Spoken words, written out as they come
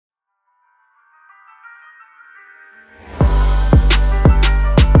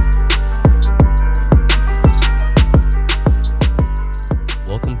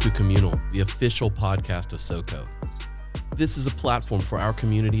official podcast of SoCo. This is a platform for our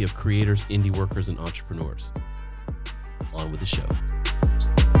community of creators, indie workers, and entrepreneurs. On with the show.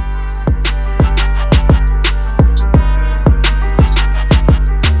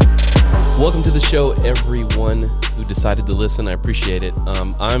 Welcome to the show, everyone who decided to listen. I appreciate it.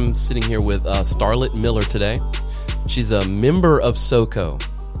 I'm sitting here with Starlitt Miller today. She's a member of SoCo.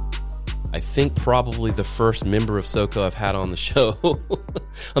 I think probably the first member of SoCo I've had on the show,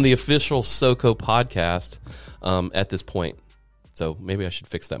 on the official SoCo podcast at this point. So maybe I should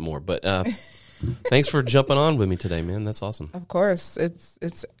fix that more. But thanks for jumping on with me today, man. That's awesome. Of course.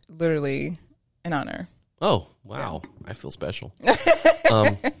 It's literally an honor. Oh, wow. Yeah. I feel special.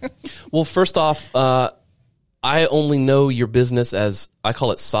 Well, first off, I only know your business as, I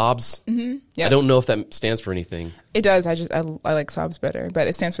call it SOBS. Mm-hmm. Yep. I don't know if that stands for anything. It does. I like SOBS better, but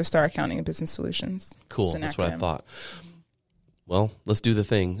it stands for Star Accounting and Business Solutions. Cool. That's what I thought. Well, let's do the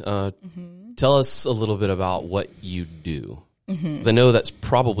thing. Tell us a little bit about what you do. Because I know that's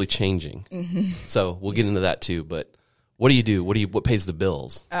probably changing. So we'll get into that too, but what do you do? What pays the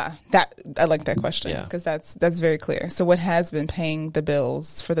bills? I like that question because that's very clear. So what has been paying the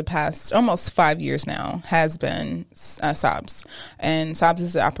bills for the past almost 5 years now has been SOBS. And SOBS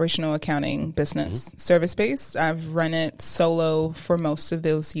is an operational accounting business, service-based. I've run it solo for most of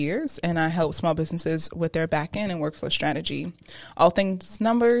those years, and I help small businesses with their back-end and workflow strategy. All things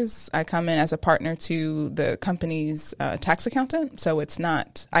numbers, I come in as a partner to the company's tax accountant. So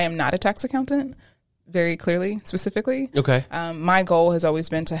I am not a tax accountant. Very clearly, specifically. Okay. My goal has always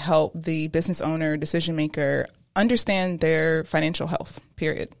been to help the business owner, decision maker, understand their financial health,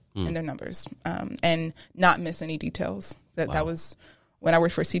 period, and their numbers, and not miss any details. That was when I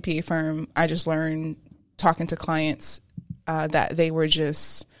worked for a CPA firm. I just learned talking to clients that they were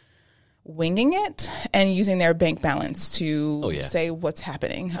just winging it and using their bank balance to say what's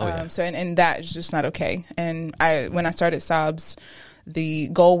happening. And that is just not okay. And when I started SOBS, the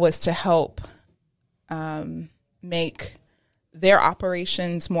goal was to help make their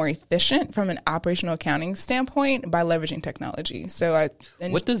operations more efficient from an operational accounting standpoint by leveraging technology.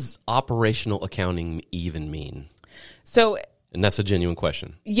 What does operational accounting even mean? And that's a genuine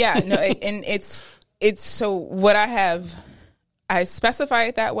question. Yeah, no, and it's so what I specify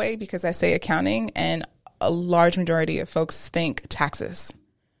it that way because I say accounting, and a large majority of folks think taxes,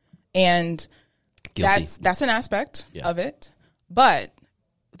 and Guilty. that's an aspect of it, but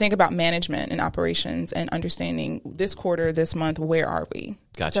think about management and operations and understanding this quarter, this month, where are we?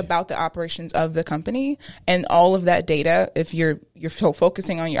 Gotcha. It's about the operations of the company, and all of that data, if you're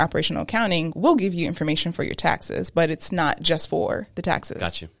focusing on your operational accounting, will give you information for your taxes, but it's not just for the taxes.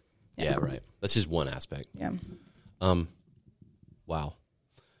 Gotcha. Yeah, right. That's just one aspect. Yeah. Wow.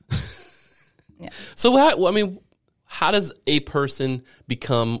 Yeah. So how does a person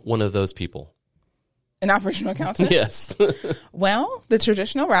become one of those people? An operational accountant? Yes. Well, the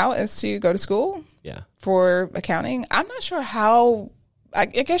traditional route is to go to school for accounting. I'm not sure how, I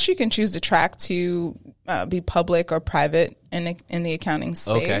guess you can choose the track to be public or private in the accounting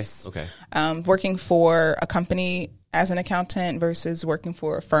space. Okay. Working for a company as an accountant versus working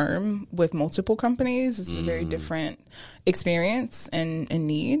for a firm with multiple companies is a very different experience and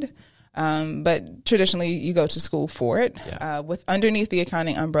need. But traditionally you go to school for it. With underneath the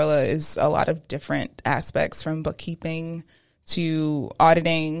accounting umbrella is a lot of different aspects, from bookkeeping to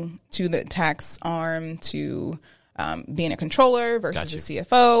auditing to the tax arm to being a controller versus a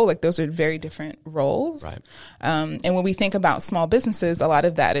CFO. Like, those are very different roles. Right. And when we think about small businesses, a lot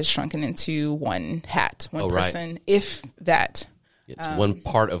of that is shrunken into one hat, one person, if that. It's one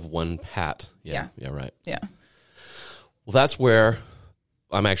part of one hat. Yeah, right. Yeah. Well, that's where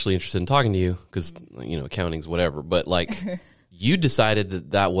I'm actually interested in talking to you, because, accounting's whatever. But, you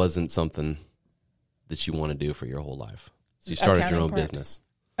decided that wasn't something that you want to do for your whole life. So you started your own business.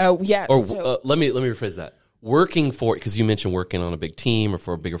 Oh, yeah. Or let me rephrase that. Working for, because you mentioned working on a big team or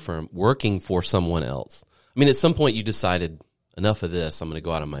for a bigger firm, working for someone else. I mean, at some point you decided, enough of this, I'm going to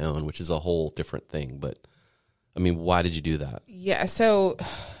go out on my own, which is a whole different thing. But, why did you do that? Yeah, so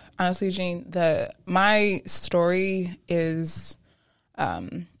honestly, Gene, my story is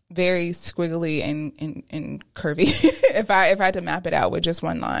very squiggly and curvy if I had to map it out with just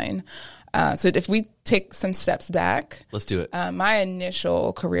one line. So if we take some steps back. Let's do it. My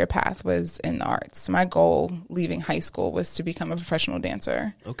initial career path was in the arts. My goal leaving high school was to become a professional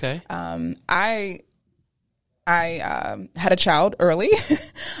dancer. Okay. I had a child early.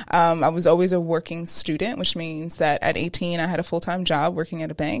 I was always a working student, which means that at 18, I had a full-time job working at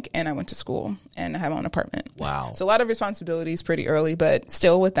a bank, and I went to school, and I have my own apartment. Wow. So a lot of responsibilities pretty early, but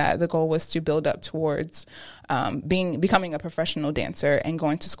still with that, the goal was to build up towards becoming a professional dancer and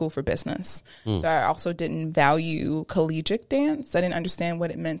going to school for business. So I also didn't value collegiate dance. I didn't understand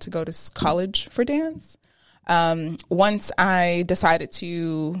what it meant to go to college for dance. Once I decided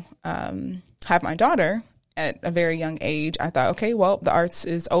to have my daughter, at a very young age, I thought, okay, well, the arts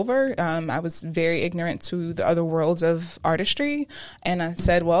is over. I was very ignorant to the other worlds of artistry. And I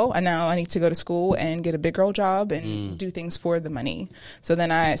said, well, now I need to go to school and get a big girl job and do things for the money. So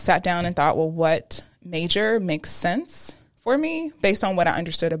then I sat down and thought, well, what major makes sense for me based on what I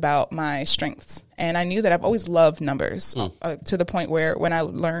understood about my strengths. And I knew that I've always loved numbers to the point where when I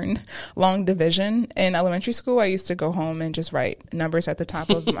learned long division in elementary school, I used to go home and just write numbers at the top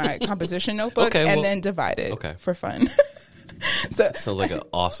of my composition notebook then divide it for fun. So, that sounds like an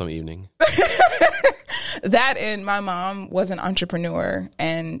awesome evening. That, and my mom was an entrepreneur,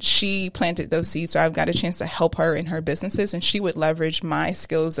 and she planted those seeds. So I've got a chance to help her in her businesses, and she would leverage my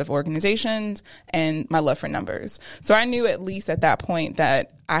skills of organizations and my love for numbers. So I knew at least at that point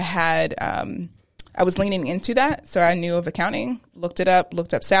that I had, I was leaning into that. So I knew of accounting, looked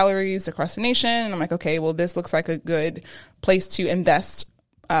up salaries across the nation. And I'm like, okay, well, this looks like a good place to invest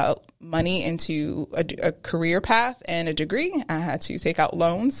money into a career path and a degree. I had to take out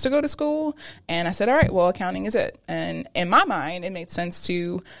loans to go to school. And I said, all right, well, accounting is it. And in my mind, it made sense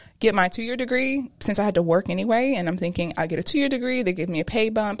to get my 2-year degree since I had to work anyway. And I'm thinking I get a 2-year degree, they give me a pay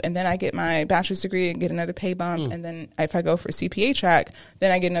bump, and then I get my bachelor's degree and get another pay bump. And then if I go for a CPA track,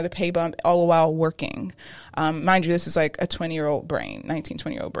 then I get another pay bump all the while working. Mind you, this is like a 20-year-old brain,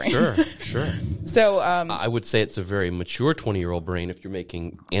 20-year-old brain. Sure. So I would say it's a very mature 20-year-old brain if you're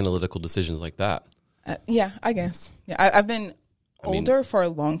making analytical decisions like that. Yeah, I guess. Yeah, I've been older for a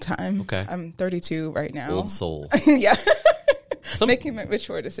long time. Okay. I'm 32 right now. Old soul. Yeah. Making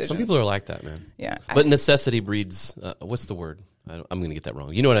mature decisions. Some people are like that, man. Yeah. But necessity breeds, what's the word? I'm going to get that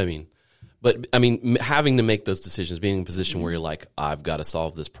wrong. You know what I mean? But, I mean, having to make those decisions, being in a position where you're like, I've got to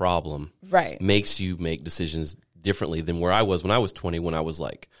solve this problem, makes you make decisions differently than where I was when I was 20, when I was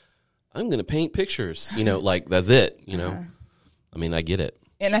like, I'm going to paint pictures. You know, like, that's it, you know? I mean, I get it.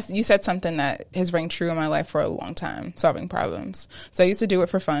 And you said something that has rang true in my life for a long time, solving problems. So I used to do it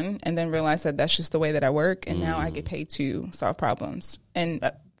for fun and then realized that that's just the way that I work. And now I get paid to solve problems in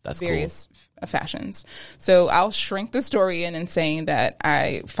various fashions. So I'll shrink the story in saying that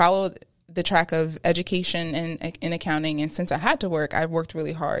I followed the track of education and in accounting. And since I had to work, I worked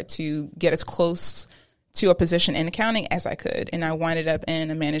really hard to get as close to a position in accounting as I could. And I winded up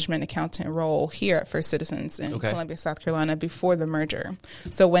in a management accountant role here at First Citizens in Columbia, South Carolina before the merger.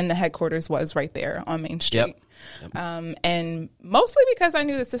 So when the headquarters was right there on Main Street. Yep. And mostly because I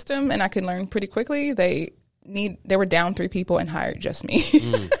knew the system and I could learn pretty quickly, they were down 3 people and hired just me.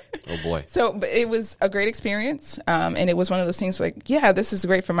 Oh boy. So, but it was a great experience. And it was one of those things like, yeah, this is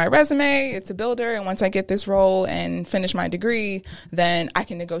great for my resume. It's a builder. And once I get this role and finish my degree, then I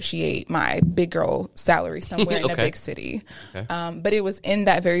can negotiate my big girl salary somewhere in a big city. Okay. But it was in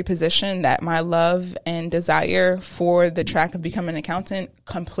that very position that my love and desire for the track of becoming an accountant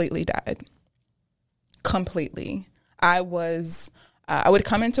completely died. Completely. I would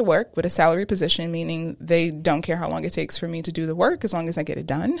come into work with a salary position, meaning they don't care how long it takes for me to do the work as long as I get it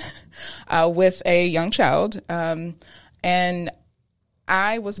done, with a young child. And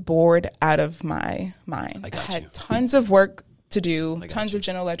I was bored out of my mind. I had tons of work to do, tons of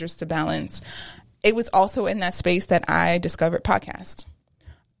general ledgers to balance. It was also in that space that I discovered podcast.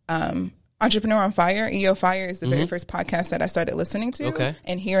 Entrepreneur on Fire, EO Fire, is the very first podcast that I started listening to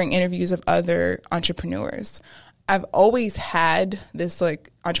and hearing interviews of other entrepreneurs. I've always had this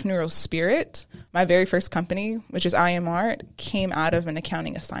like entrepreneurial spirit. My very first company, which is IMR, came out of an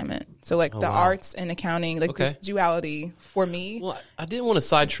accounting assignment. So like arts and accounting, like this duality for me. Well, I didn't want to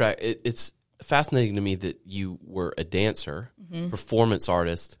sidetrack. It's fascinating to me that you were a dancer, performance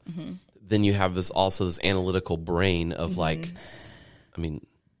artist. Then you have this analytical brain of like, I mean,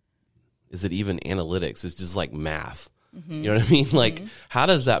 is it even analytics? It's just like math. You know what I mean? Like, how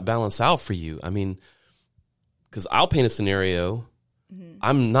does that balance out for you? I mean, because I'll paint a scenario.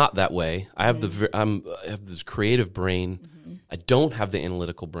 I'm not that way. I have I have this creative brain. I don't have the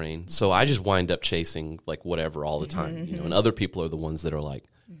analytical brain, so I just wind up chasing like whatever all the time. You know, and other people are the ones that are like,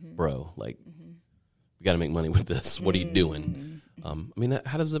 "Bro, like, we got to make money with this. What are you doing?" I mean,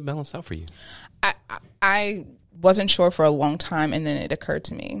 how does it balance out for you? I wasn't sure for a long time, and then it occurred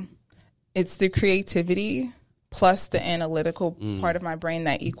to me. It's the creativity plus the analytical part of my brain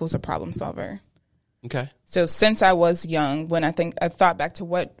that equals a problem solver. Okay. So since I was young, when I thought back to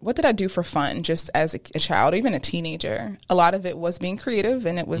what did I do for fun just as a child, even a teenager, a lot of it was being creative,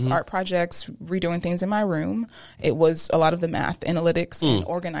 and it was art projects, redoing things in my room. It was a lot of the math, analytics, and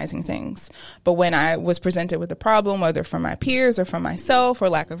organizing things. But when I was presented with a problem, whether from my peers or from myself or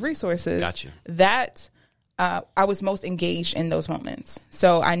lack of resources, I was most engaged in those moments.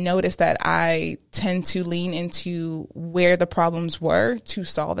 So I noticed that I tend to lean into where the problems were to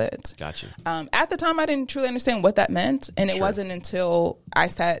solve it. Gotcha. At the time, I didn't truly understand what that meant. And it wasn't until I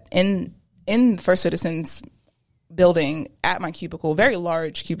sat in First Citizens building at my cubicle, very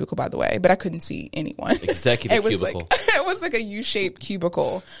large cubicle, by the way, but I couldn't see anyone. Executive cubicle. It was like a U-shaped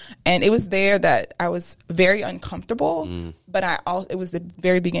cubicle. And it was there that I was very uncomfortable, but it was the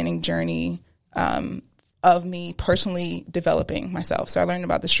very beginning journey of me personally developing myself. So I learned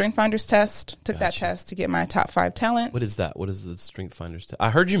about the Strength Finders test, took that test to get my top 5 talents. What is that? What is the Strength Finders test? I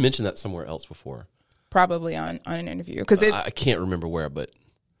heard you mention that somewhere else before. Probably on an interview. I can't remember where, but...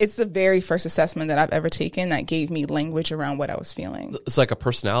 It's the very first assessment that I've ever taken that gave me language around what I was feeling. It's like a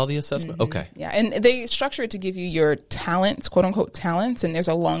personality assessment? Okay. Yeah, and they structure it to give you your talents, quote-unquote talents, and there's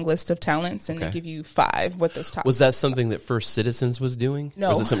a long list of talents, and they give you 5, what those top... Was that something that First Citizens was doing? No.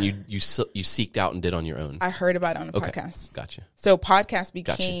 Or was it something you seeked out and did on your own? I heard about it on a podcast. Gotcha. So podcast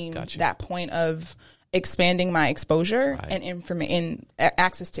became that point of expanding my exposure and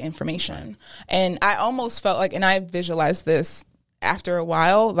access to information. Right. And I almost felt like, and I visualized this after a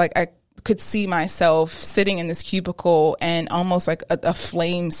while, like I could see myself sitting in this cubicle and almost like a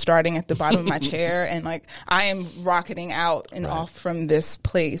flame starting at the bottom of my chair. And like, I am rocketing out and off from this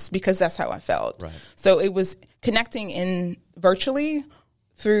place because that's how I felt. Right. So it was connecting in virtually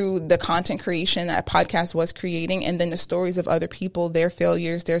through the content creation that podcast was creating, and then the stories of other people, their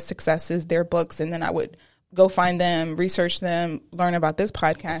failures, their successes, their books. And then I would go find them, research them, learn about this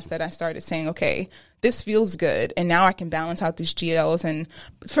podcast that I started saying, okay, this feels good. And now I can balance out these GLs. And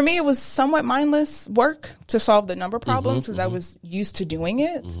for me, it was somewhat mindless work to solve the number problems because I was used to doing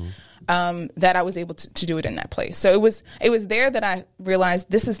it, that I was able to do it in that place. So it was there that I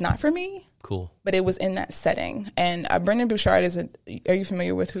realized this is not for me. Cool. But it was in that setting. And Brendon Bouchard are you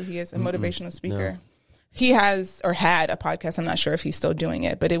familiar with who he is? A motivational speaker. No. He has or had a podcast. I'm not sure if he's still doing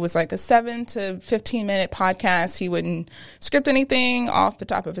it, but it was like a 7 to 15 minute podcast. He wouldn't script anything off the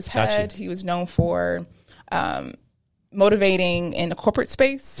top of his head. He was known for motivating in the corporate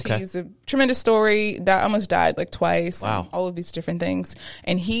space. Okay. He's a tremendous story that almost died like twice. Wow. All of these different things.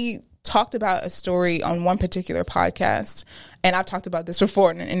 And he talked about a story on one particular podcast, and I've talked about this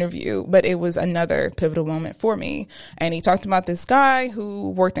before in an interview, but it was another pivotal moment for me. And he talked about this guy who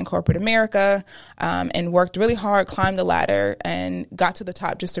worked in corporate America and worked really hard, climbed the ladder, and got to the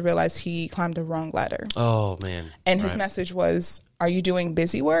top just to realize he climbed the wrong ladder. Oh, man. And his message was, are you doing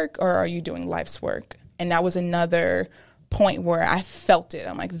busy work or are you doing life's work? And that was another point where I felt it.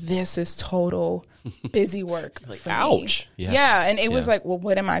 I'm like, this is total busy work. Like, for ouch. Me. Yeah. And it was like, well,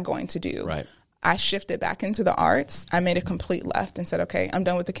 what am I going to do? Right. I shifted back into the arts. I made a complete left and said, okay, I'm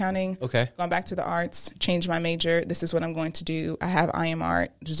done with accounting. Okay. Going back to the arts, changed my major. This is what I'm going to do. I have I Am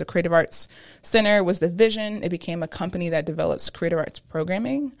Art, which is a creative arts center, was the vision. It became a company that develops creative arts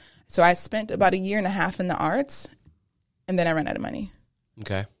programming. So I spent about 1.5 years in the arts, and then I ran out of money.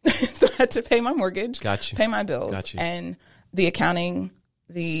 Okay. So I had to pay my mortgage, pay my bills, and the accounting,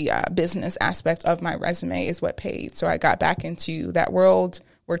 the business aspect of my resume is what paid. So I got back into that world,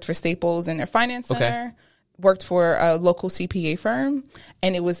 worked for Staples in their finance center, worked for a local CPA firm.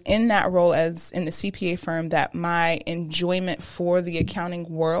 And it was in that role as in the CPA firm that my enjoyment for the accounting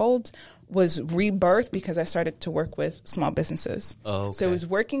world was rebirthed because I started to work with small businesses. Oh, okay. So it was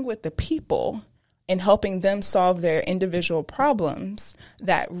working with the people and helping them solve their individual problems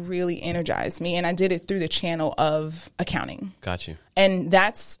that really energized me. And I did it through the channel of accounting. Got you. And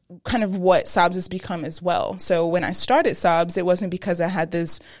that's kind of what Sobs has become as well. So when I started Sobs, it wasn't because I had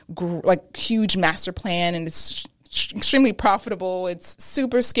this huge master plan and it's extremely profitable. It's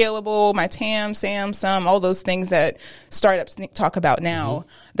super scalable. My TAM, SAM, SUM, all those things that startups talk about now,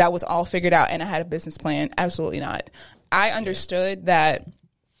 that was all figured out. And I had a business plan. Absolutely not. I understood that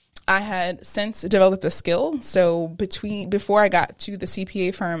I had since developed a skill. So before I got to the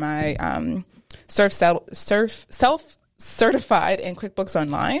CPA firm, I self-certified in QuickBooks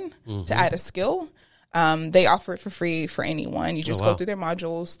Online to add a skill. They offer it for free for anyone. You just go through their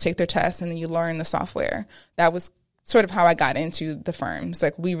modules, take their tests, and then you learn the software. That was sort of how I got into the firm. It's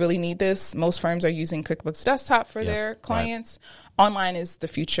like, we really need this. Most firms are using QuickBooks Desktop for their clients. Right. Online is the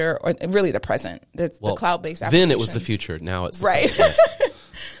future, or really the present. That's the cloud-based applications. Then it was the future. Now it's right.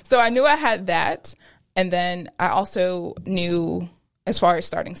 So I knew I had that. And then I also knew as far as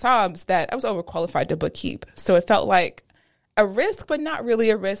starting Sobs, that I was overqualified to bookkeep. So it felt like a risk, but not really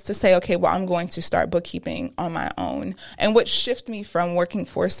a risk to say, okay, well, I'm going to start bookkeeping on my own. And what shifted me from working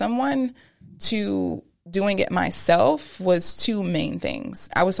for someone to doing it myself was two main things.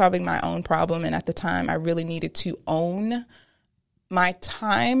 I was solving my own problem, and at the time, I really needed to own my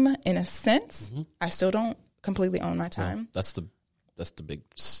time in a sense. Mm-hmm. I still don't completely own my time. Well, that's the big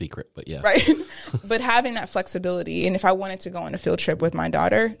secret, but yeah. Right. But having that flexibility, and if I wanted to go on a field trip with my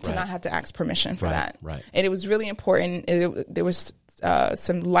daughter, to not have to ask permission for that. Right. And it was really important. There was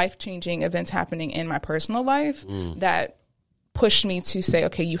some life-changing events happening in my personal life that pushed me to say,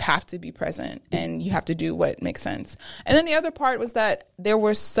 okay, you have to be present and you have to do what makes sense. And then the other part was that there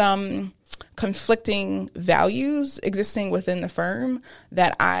were some conflicting values existing within the firm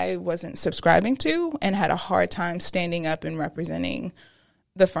that I wasn't subscribing to, and had a hard time standing up and representing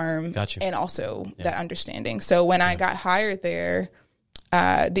the firm. And also that understanding. So when I got hired there,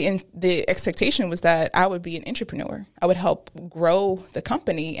 the expectation was that I would be an entrepreneur. I would help grow the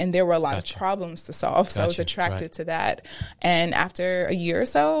company, and there were a lot of problems to solve. So I was attracted to that. And after a year or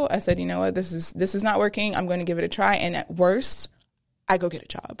so, I said, you know what, this is not working. I'm going to give it a try. And at worst, I go get a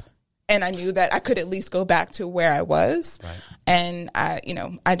job. And I knew that I could at least go back to where I was. Right. And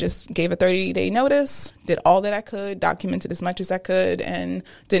I just gave a 30-day notice, did all that I could, documented as much as I could, and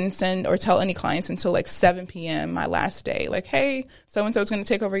didn't send or tell any clients until like 7 p.m. my last day. Like, hey, so-and-so is going to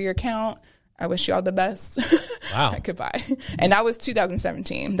take over your account. I wish you all the best. Wow. Goodbye. And that was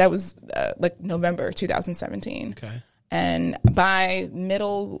 2017. That was like November 2017. Okay. And by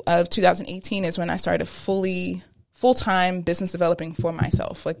middle of 2018 is when I started full-time business developing for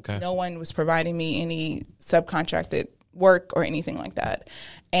myself. Like no one was providing me any subcontracted work or anything like that.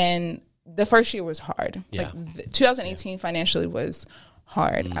 And the first year was hard. Yeah. Like 2018 financially was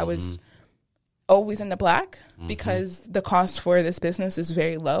hard. Mm-hmm. I was always in the black because the cost for this business is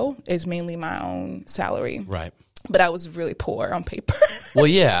very low. It's mainly my own salary. Right. But I was really poor on paper. Well,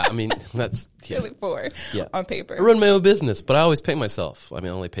 yeah. I mean, that's really poor on paper. I run my own business, but I always pay myself. I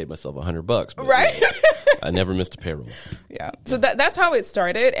mean, I only paid myself $100. But right. I never missed a payroll. Yeah. So that's how it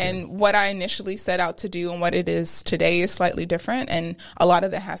started. And what I initially set out to do and what it is today is slightly different. And a lot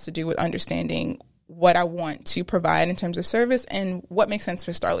of that has to do with understanding what I want to provide in terms of service and what makes sense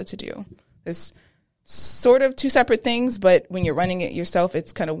for Starlitt to do. It's sort of two separate things, but when you're running it yourself,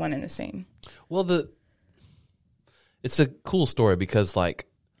 it's kind of one and the same. Well, it's a cool story because like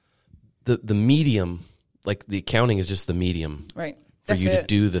the medium, like the accounting is just the medium. Right. For you to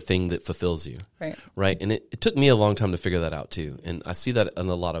do the thing that fulfills you. Right. Right. And it took me a long time to figure that out too. And I see that in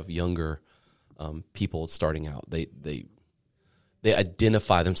a lot of younger people starting out. They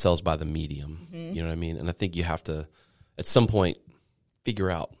identify themselves by the medium. Mm-hmm. You know what I mean? And I think you have to, at some point, figure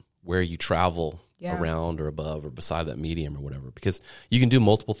out where you travel around or above or beside that medium or whatever. Because you can do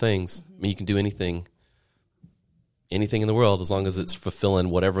multiple things. Mm-hmm. I mean, you can do anything in the world as long as it's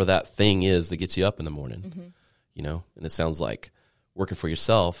fulfilling whatever that thing is that gets you up in the morning. Mm-hmm. You know? And it sounds like working for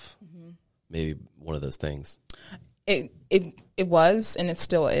yourself, maybe one of those things. It was, and it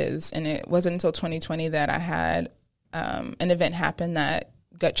still is. And it wasn't until 2020 that I had an event happen that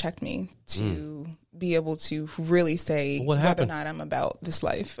gut checked me to be able to really say whether or not I'm about this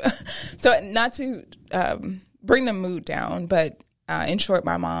life. So not to bring the mood down, but in short,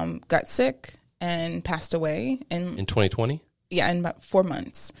 my mom got sick and passed away. In 2020? Yeah, in about 4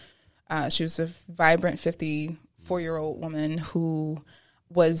 months. She was a vibrant 54-year-old woman who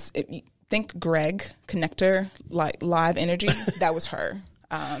was, think Greg, connector, like live energy. That was her.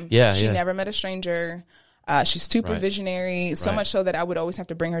 She never met a stranger. She's super visionary, so much so that I would always have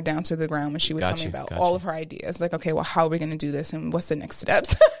to bring her down to the ground when she would tell me about all of her ideas. Like, okay, well, how are we going to do this and what's the next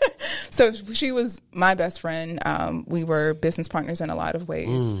steps? So she was my best friend. We were business partners in a lot of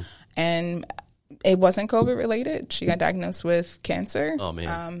ways. And it wasn't COVID related. She got diagnosed with cancer. Oh,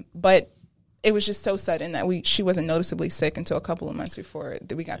 man. But it was just so sudden that she wasn't noticeably sick until a couple of months before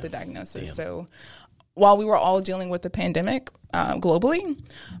we got the diagnosis. Damn. So while we were all dealing with the pandemic globally.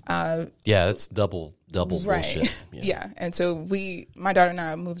 That's double bullshit. Yeah. And so my daughter and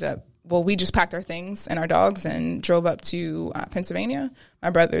I moved up. Well, we just packed our things and our dogs and drove up to Pennsylvania. My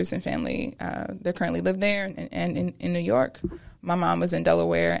brothers and family, they currently live there and in New York. My mom was in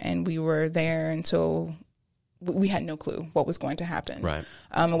Delaware, and we were there until we had no clue what was going to happen,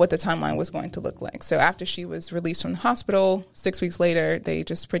 and what the timeline was going to look like. So after she was released from the hospital, 6 weeks later, they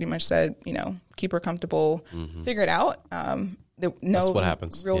just pretty much said, keep her comfortable, figure it out. No what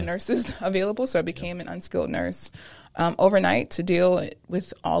happens. Real nurses available, so I became an unskilled nurse overnight to deal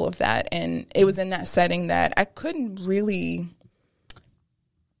with all of that. And it was in that setting that I couldn't really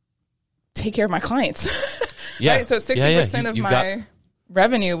take care of my clients. Yeah. Right? So 60% of my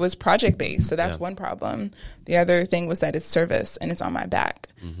revenue was project based. So that's one problem. The other thing was that it's service and it's on my back.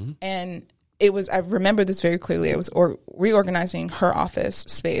 Mm-hmm. And it was, I remember this very clearly. I was reorganizing her office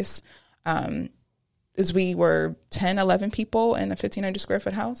space. As we were 10, 11 people in a 1,500 square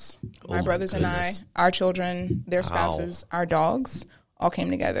foot house. My brothers and I, our children, their spouses, our dogs, all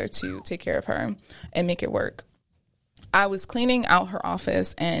came together to take care of her and make it work. I was cleaning out her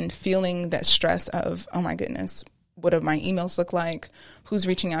office and feeling that stress of, oh my goodness, what do my emails look like? Who's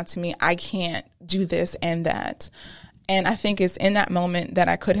reaching out to me? I can't do this and that. And I think it's in that moment that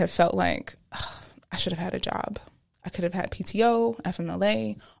I could have felt like, oh, I should have had a job. I could have had PTO,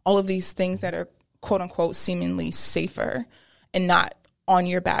 FMLA, all of these things that are quote unquote seemingly safer and not on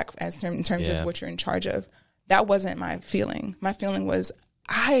your back in terms of what you're in charge of. That wasn't my feeling. My feeling was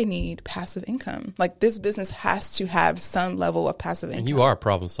I need passive income. Like this business has to have some level of passive income. And you are a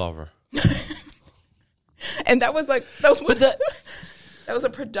problem solver. And that was like, that was a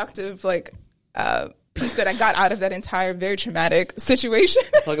productive piece that I got out of that entire very traumatic situation.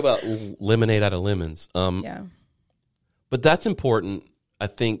 Talk about lemonade out of lemons. But that's important, I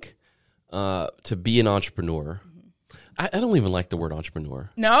think, to be an entrepreneur. I don't even like the word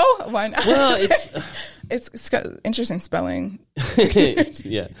entrepreneur. No? Why not? Well, it's got interesting spelling.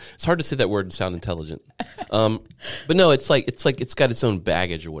 Yeah. It's hard to say that word and sound intelligent. But no, it's got its own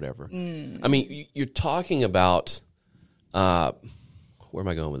baggage or whatever. I mean, you're talking about, where am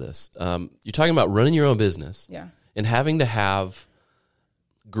I going with this? You're talking about running your own business and having to have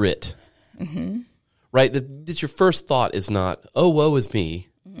grit, right? That your first thought is not, oh, woe is me.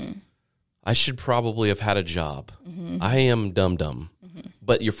 I should probably have had a job. I am dumb.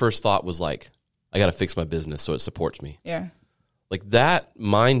 But your first thought was like, I got to fix my business so it supports me. Yeah. Like that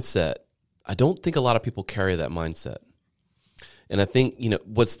mindset, I don't think a lot of people carry that mindset. And I think,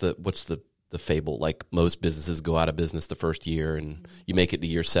 what's the fable? Like most businesses go out of business the first year and you make it to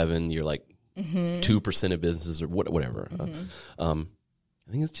year 7, you're like 2% of businesses or whatever. I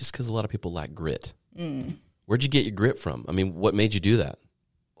think it's just because a lot of people lack grit. Where'd you get your grit from? I mean, what made you do that?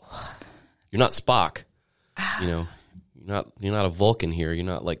 You're not Spock, you're not a Vulcan here. You're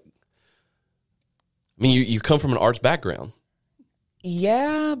not like, I mean, you come from an arts background.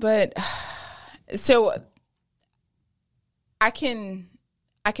 Yeah, but so I can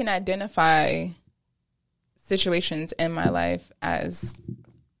identify situations in my life as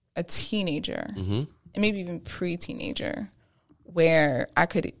a teenager and maybe even pre-teenager where I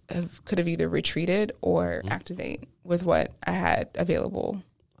could have either retreated or activate with what I had available.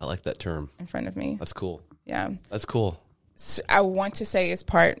 I like that term. In front of me. That's cool. Yeah. That's cool. So I want to say it's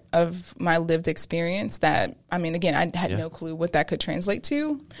part of my lived experience that, I mean, again, I had no clue what that could translate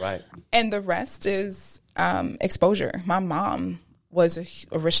to. Right. And the rest is exposure. My mom was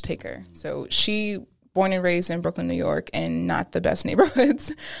a risk taker. So she, born and raised in Brooklyn, New York, and not the best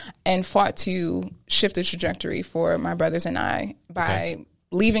neighborhoods, and fought to shift the trajectory for my brothers and I by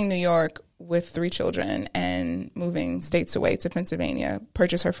leaving New York with 3 children and moving states away to Pennsylvania,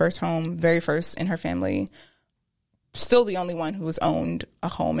 purchased her first home, very first in her family, still the only one who has owned a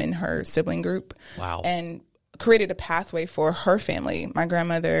home in her sibling group. Wow. And created a pathway for her family. My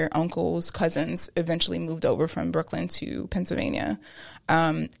grandmother, uncles, cousins eventually moved over from Brooklyn to Pennsylvania.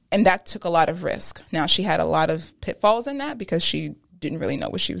 And that took a lot of risk. Now, she had a lot of pitfalls in that because she didn't really know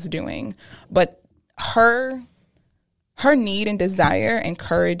what she was doing. But her need and desire and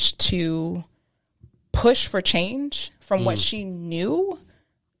courage to push for change from what she knew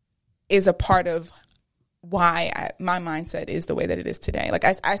is a part of why my mindset is the way that it is today. Like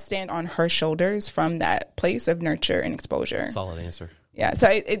I stand on her shoulders from that place of nurture and exposure. Solid answer. Yeah. So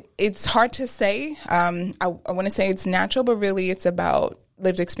it's hard to say. I want to say it's natural, but really it's about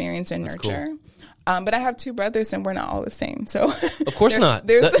lived experience and That's nurture. Cool. But I have 2 brothers and we're not all the same. So of course not.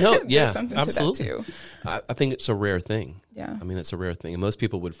 There's something absolutely. to that too. I think it's a rare thing. Yeah. I mean, it's a rare thing. And most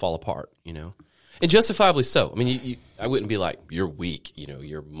people would fall apart, And justifiably so. I mean, I wouldn't be like, you're weak.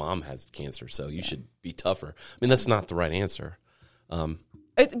 Your mom has cancer, so you should be tougher. I mean, that's not the right answer. But,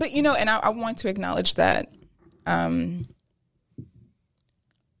 and I want to acknowledge that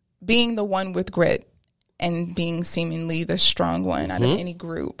being the one with grit and being seemingly the strong one out of any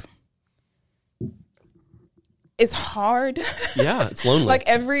group is hard. Yeah, it's lonely. Like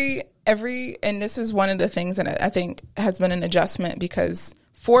every, and this is one of the things that I think has been an adjustment because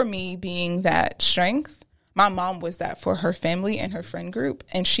for me being that strength, my mom was that for her family and her friend group,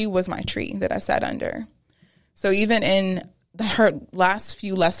 and she was my tree that I sat under. So even in her last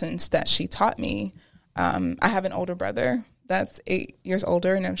few lessons that she taught me, I have an older brother that's 8 years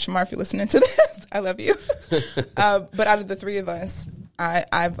older, and Shamar, if you're listening to this, I love you. But out of the 3 of us,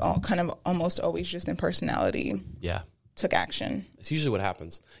 I've kind of almost always just in personality. Yeah. Took action. It's usually what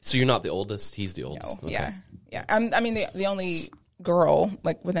happens. So you're not the oldest. He's the oldest. No, okay. Yeah. I mean, the only girl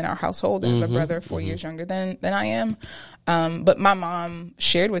like within our household. I have a brother 4 years younger than I am. But my mom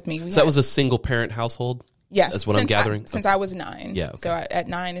shared with me. So that was a single parent household? Yes. That's what I'm gathering? Since I was 9. Yeah. Okay. So at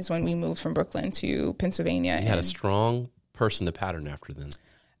 9 is when we moved from Brooklyn to Pennsylvania. You had a strong person to pattern after then.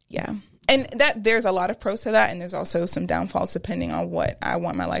 Yeah. And that there's a lot of pros to that, and there's also some downfalls depending on what I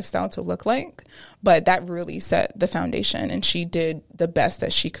want my lifestyle to look like. But that really set the foundation, and she did the best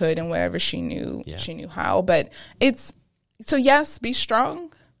that she could and whatever she knew, she knew how. But yes, be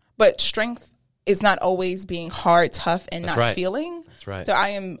strong, but strength is not always being hard, tough, and not feeling. That's right. So I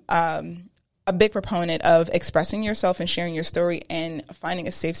am a big proponent of expressing yourself and sharing your story and finding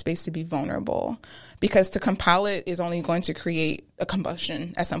a safe space to be vulnerable, because to compile it is only going to create a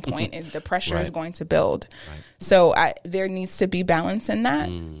combustion at some point and the pressure is going to build. Right. So there needs to be balance in that.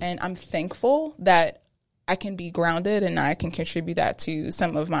 And I'm thankful that I can be grounded and I can contribute that to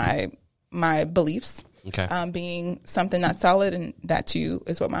some of my beliefs. Okay. Being something not solid, and that too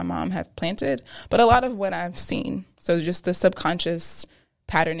is what my mom have planted. But a lot of what I've seen, so just the subconscious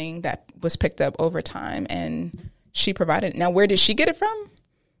patterning that was picked up over time, and she provided. Now, where did she get it from?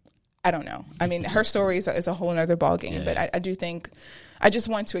 I don't know. I mean, her story is a whole other ballgame, but I do think I just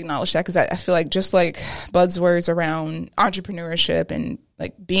want to acknowledge that, because I feel like just like buzzwords around entrepreneurship and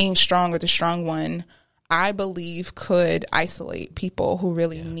like being strong or the strong one, I believe could isolate people who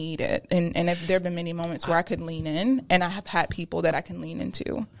really need it. And if there have been many moments where I could lean in, and I have had people that I can lean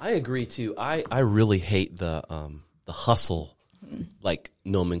into. I agree too. I really hate the hustle, like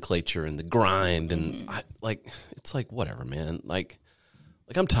nomenclature and the grind, and it's like whatever, man. Like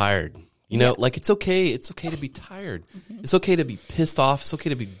I'm tired. You know, like it's okay. It's okay to be tired. It's okay to be pissed off. It's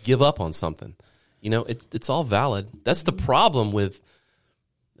okay to give up on something. You know, it's all valid. That's the problem with,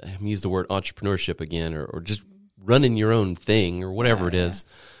 I'm use the word entrepreneurship again, or just running your own thing or whatever it is.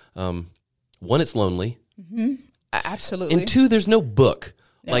 One, it's lonely. Absolutely. And two, there's no book.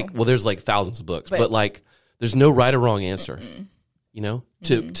 No. There's like thousands of books, but like there's no right or wrong answer. You know,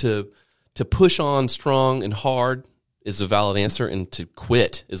 to push on strong and hard is a valid answer, and to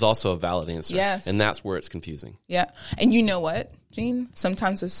quit is also a valid answer. Yes. And that's where it's confusing. Yeah. And you know what, Gene?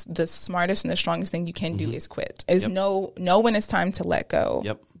 Sometimes the smartest and the strongest thing you can do is quit. Is know when it's time to let go.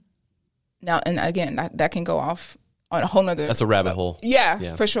 Yep. Now, and again, that can go off on a whole nother. That's a rabbit hole.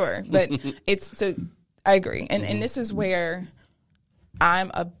 Yeah, for sure. But I agree. And this is where I'm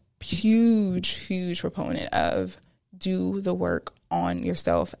a huge proponent of do the work on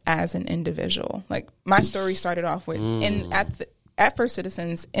yourself as an individual. Like my story started off with at First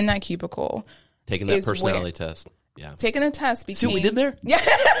Citizens in that cubicle. Taking that personality test. Yeah. Taking a test. See what we did there? Yeah.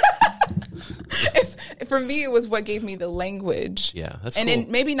 For me, it was what gave me the language. Yeah, that's cool. And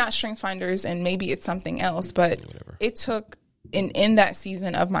maybe not Strength Finders, and maybe it's something else, but it took in that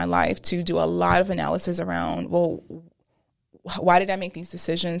season of my life to do a lot of analysis around, well, why did I make these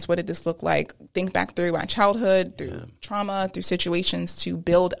decisions? What did this look like? Think back through my childhood, through trauma, through situations to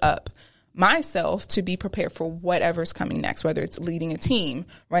build up myself to be prepared for whatever's coming next, whether it's leading a team,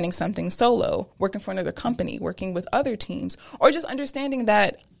 running something solo, working for another company, working with other teams, or just understanding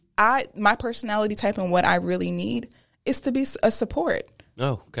that my personality type and what I really need is to be a support.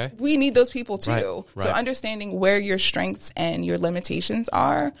 Oh, okay. We need those people too. Right. So understanding where your strengths and your limitations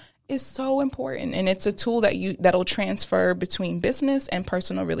are is so important, and it's a tool that'll transfer between business and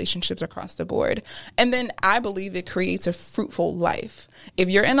personal relationships across the board. And then I believe it creates a fruitful life. If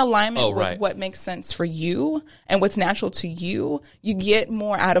you're in alignment with what makes sense for you and what's natural to you, you get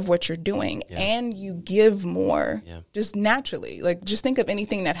more out of what you're doing and you give more just naturally. Like just think of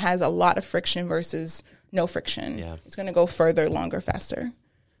anything that has a lot of friction versus no friction. Yeah. It's going to go further, longer, faster.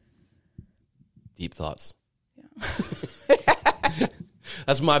 Deep thoughts. Yeah.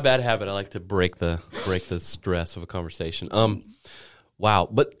 That's my bad habit. I like to break the stress of a conversation. Wow.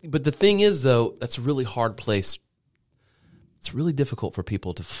 But the thing is, though, that's a really hard place. It's really difficult for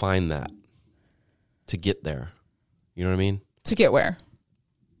people to find that, to get there. You know what I mean? To get where?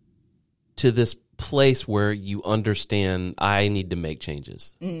 To this place where you understand I need to make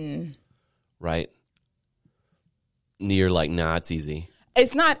changes. Right? And you're like, nah, it's easy.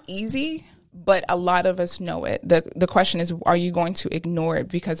 It's not easy. But a lot of us know it. The question is, are you going to ignore it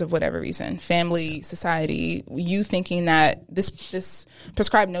because of whatever reason? Family, society, you thinking that this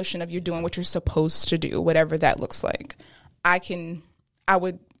prescribed notion of you're doing what you're supposed to do, whatever that looks like. I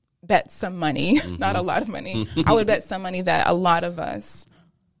would bet some money, not a lot of money. I would bet some money that a lot of us,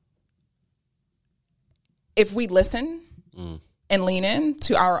 if we listen and lean in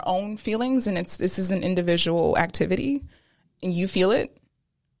to our own feelings, and this is an individual activity, and you feel it,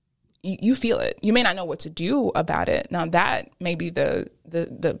 you feel it. You may not know what to do about it. Now that may be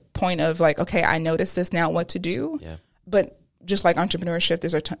the point of like, okay, I noticed this, now what to do. Yeah. But just like entrepreneurship,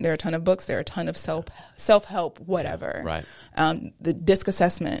 there are a ton of books, there are a ton of self-help, whatever. Right. The DISC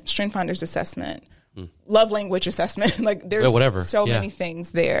assessment, Strength Finders assessment, love language assessment. Like there's so many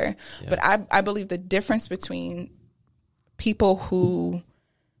things there. Yeah. But I believe the difference between people who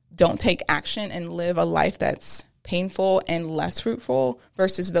don't take action and live a life that's painful and less fruitful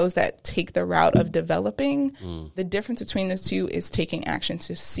versus those that take the route of developing, the difference between the two is taking action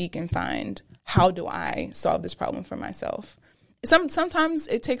to seek and find, how do I solve this problem for myself? Sometimes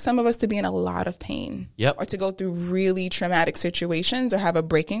it takes some of us to be in a lot of pain, or to go through really traumatic situations or have a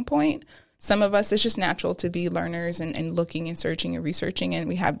breaking point. Some of us, it's just natural to be learners and looking and searching and researching, and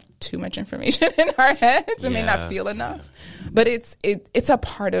we have too much information in our heads and may not feel enough. But it's a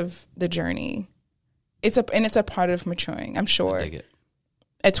part of the journey. It's a part of maturing, I'm sure. I dig it.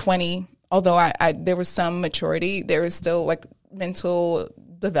 At 20, although I there was some maturity, there was still like mental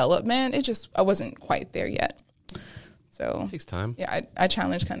development. I wasn't quite there yet. So it takes time. Yeah, I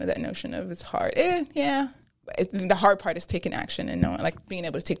challenge kind of that notion of it's hard. The hard part is taking action and knowing, like being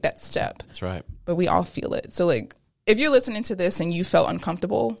able to take that step. That's right. But we all feel it. So like if you're listening to this and you felt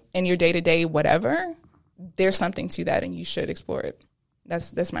uncomfortable in your day-to-day whatever, there's something to that and you should explore it.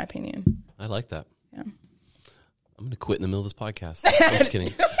 That's my opinion. I like that. Yeah. I'm going to quit in the middle of this podcast. I'm just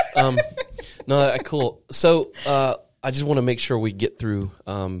kidding. No, cool. So I just want to make sure we get through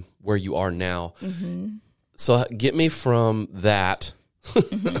where you are now. Mm-hmm. So get me from that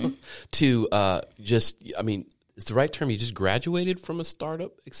to just, I mean, is the right term, you just graduated from a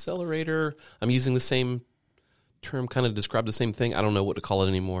startup accelerator? I'm using the same term, kind of describe the same thing. I don't know what to call it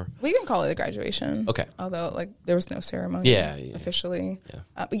anymore. We can call it a graduation. Okay. Although, like, there was no ceremony officially. Yeah.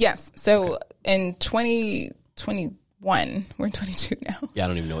 But yes. So in 2021, we're in 22 now. Yeah, I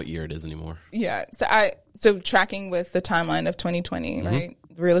don't even know what year it is anymore. Yeah. So tracking with the timeline of 2020, right?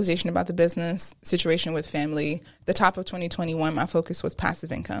 Realization about the business, situation with family. The top of 2021, my focus was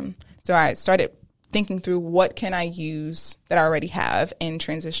passive income. So I started thinking through what can I use that I already have and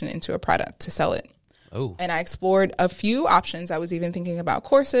transition into a product to sell it. Oh. And I explored a few options. I was even thinking about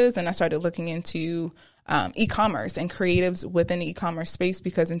courses, and I started looking into e-commerce and creatives within the e-commerce space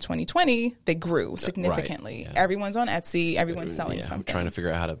because in 2020, they grew significantly. Right. Yeah. Everyone's on Etsy. Everyone's selling something. Trying to figure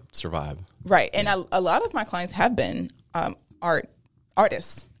out how to survive. Right. And a lot of my clients have been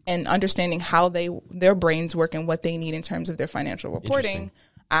artists and understanding how their brains work and what they need in terms of their financial reporting.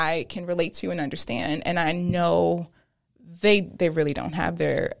 I can relate to and understand. And I know they really don't have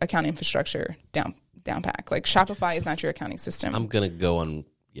their accounting infrastructure down pack. Like Shopify is not your accounting system. I'm going to go on,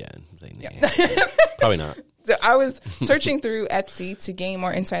 say probably not. So I was searching through Etsy to gain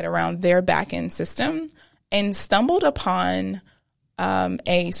more insight around their back-end system and stumbled upon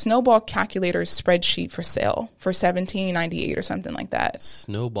a snowball calculator spreadsheet for sale for $17.98 or something like that.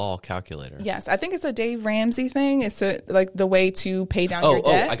 Snowball calculator. Yes, I think it's a Dave Ramsey thing. It's like the way to pay down your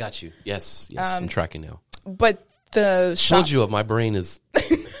debt. Oh, I got you. Yes, I'm tracking now. But the told you my brain is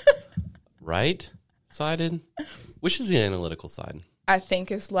right-sided. Which is the analytical side? I think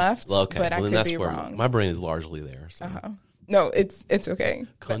it's left, but I could be wrong. My brain is largely there. So. No, it's okay.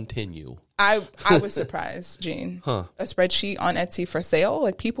 Continue. I was surprised, Gene. A spreadsheet on Etsy for sale?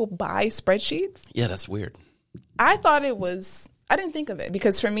 Like people buy spreadsheets? Yeah, that's weird. I thought it was, I didn't think of it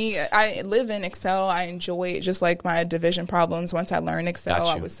because for me, I live in Excel. I enjoy it just like my division problems. Once I learned Excel,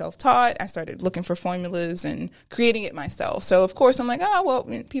 I was self-taught. I started looking for formulas and creating it myself. So of course I'm like,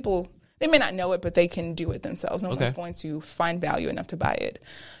 people, they may not know it, but they can do it themselves. No one's going to find value enough to buy it.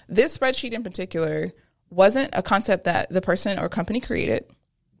 This spreadsheet in particular wasn't a concept that the person or company created.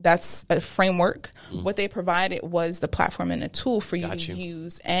 That's a framework. What they provided was the platform and a tool for you to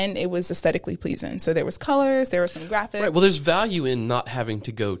use, and it was aesthetically pleasing. So there was colors, there were some graphics. Right. Well, there's value in not having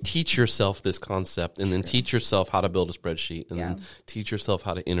to go teach yourself this concept and then teach yourself how to build a spreadsheet and then teach yourself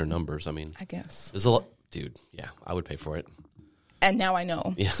how to enter numbers. I mean, I guess. There's a lot. Dude, yeah, I would pay for it. And now I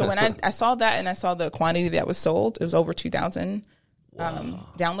know. Yeah. So when I saw that and I saw the quantity that was sold, it was over 2,000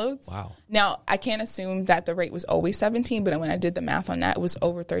 downloads. Wow. Now, I can't assume that the rate was always 17, but when I did the math on that, it was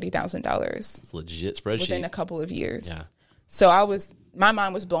over $30,000. It's a legit spreadsheet. Within a couple of years. Yeah. So my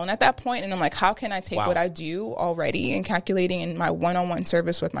mind was blown at that point, and I'm like, how can I take what I do already in calculating in my one-on-one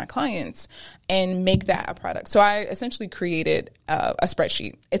service with my clients and make that a product? So I essentially created a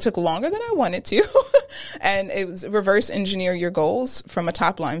spreadsheet. It took longer than I wanted to, and it was reverse engineer your goals from a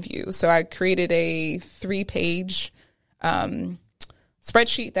top-line view. So I created a 3-page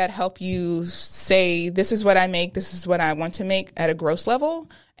spreadsheet that help you say, this is what I make, this is what I want to make at a gross level,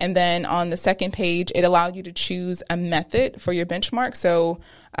 And then on the second page, it allowed you to choose a method for your benchmark. So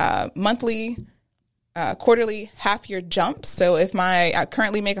monthly, quarterly, half-year jumps. So if I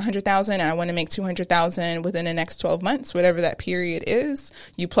currently make 100,000 and I want to make 200,000 within the next 12 months, whatever that period is,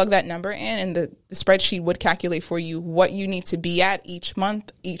 you plug that number in, and the spreadsheet would calculate for you what you need to be at each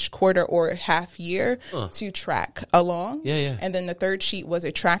month, each quarter, or half year to track along. Yeah. And then the third sheet was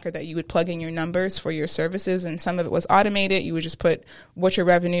a tracker that you would plug in your numbers for your services, and some of it was automated. You would just put what your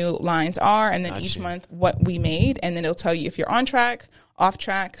revenue lines are, and then each month what we made, and then it'll tell you if you're on track, off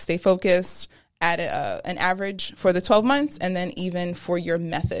track, stay focused, add an average for the 12 months, and then even for your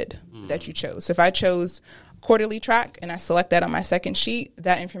method that you chose. So if I chose quarterly track and I select that on my second sheet,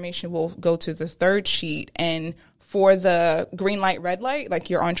 that information will go to the third sheet. And for the green light, red light,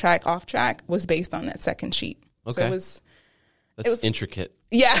 like you're on track, off track, was based on that second sheet. Okay. So it was intricate.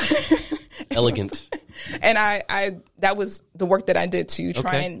 Yeah. Elegant. And I that was the work that I did to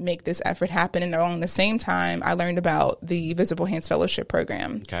try and make this effort happen. And along the same time, I learned about the Visible Hands Fellowship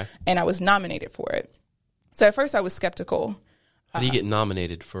Program. Okay. And I was nominated for it. So at first I was skeptical. How do you get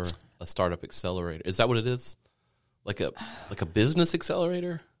nominated for a startup accelerator? Is that what it is? Like a business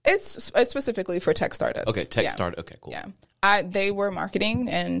accelerator? It's specifically for tech startups. Okay, tech startup. Okay, cool. Yeah. They were marketing,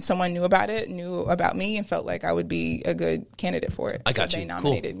 and someone knew about me, and felt like I would be a good candidate for it. I got so you. They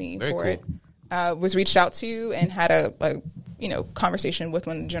nominated me Very for cool. it. Was reached out to and had a conversation with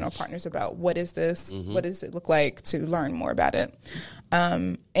one of the general partners about what is this? Mm-hmm. What does it look like, to learn more about it?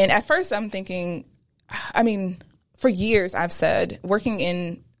 And at first I'm thinking, for years I've said, working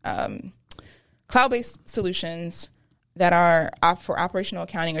in cloud-based solutions that are for operational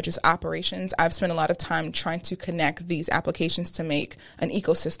accounting or just operations, I've spent a lot of time trying to connect these applications to make an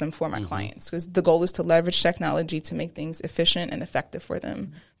ecosystem for my clients, because the goal is to leverage technology to make things efficient and effective for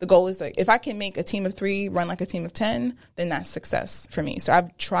them. The goal is, like, if I can make a team of 3 run like a team of 10, then that's success for me. So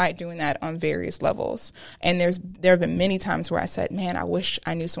I've tried doing that on various levels. And there have been many times where I said, man, I wish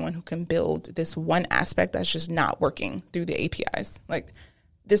I knew someone who can build this one aspect that's just not working through the APIs. Like,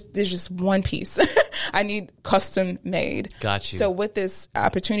 there's just one piece I need custom made. Got you. So with this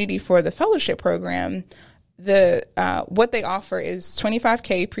opportunity for the fellowship program, what they offer is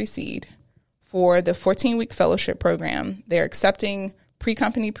 $25K pre-seed for the 14-week fellowship program. They're accepting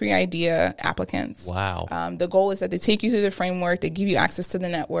pre-company, pre-idea applicants. Wow. The goal is that they take you through the framework, they give you access to the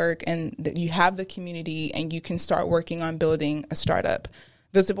network, and that you have the community, and you can start working on building a startup.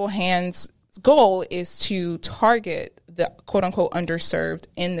 Visible Hands' goal is to target the quote-unquote underserved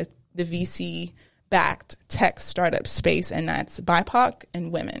in the VC-backed tech startup space, and that's BIPOC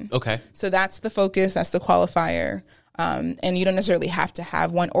and women. Okay. So that's the focus, that's the qualifier, and you don't necessarily have to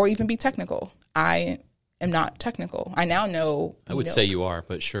have one or even be technical. I am not technical. I now know. I would say you are,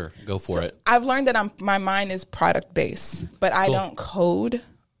 but sure, go for it. I've learned that my mind is product-based, but I don't code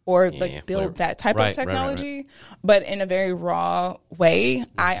or build that type of technology, right. But in a very raw way,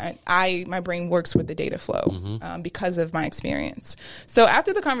 my brain works with the data flow because of my experience. So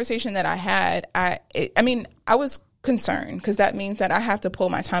after the conversation that I had, I was concerned, because that means that I have to pull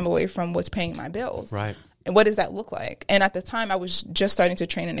my time away from what's paying my bills. Right. And what does that look like? And at the time, I was just starting to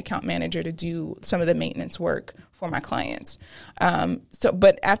train an account manager to do some of the maintenance work for my clients.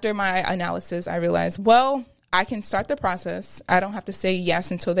 But after my analysis, I realized, well, I can start the process. I don't have to say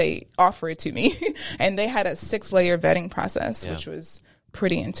yes until they offer it to me. And they had a 6-layer vetting process, which was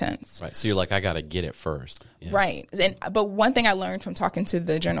pretty intense. Right. So you're like, I got to get it first. Yeah. Right. But one thing I learned from talking to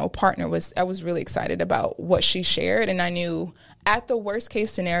the general partner was I was really excited about what she shared. And I knew at the worst case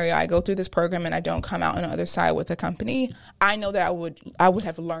scenario, I go through this program and I don't come out on the other side with a company, I know that I would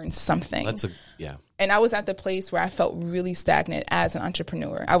have learned something. And I was at the place where I felt really stagnant as an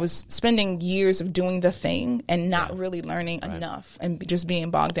entrepreneur. I was spending years of doing the thing and not really learning enough, and just being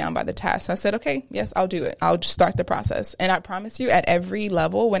bogged down by the task. So I said, okay, yes, I'll do it. I'll just start the process. And I promise you, at every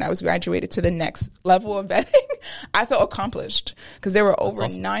level, when I was graduated to the next level of vetting, I felt accomplished, because there were over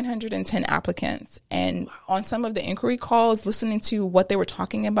 910 applicants. And on some of the inquiry calls, listening to what they were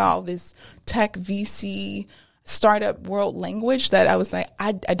talking about, this tech VC startup world language, that I was like,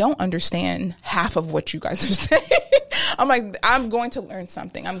 I don't understand half of what you guys are saying. I'm like, I'm going to learn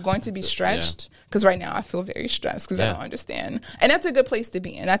something. I'm going to be stretched, because right now I feel very stressed because I don't understand. And that's a good place to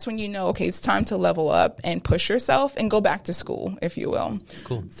be in. That's when you know, okay, it's time to level up and push yourself and go back to school, if you will.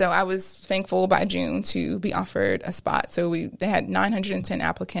 Cool. So I was thankful by June to be offered a spot. So they had 910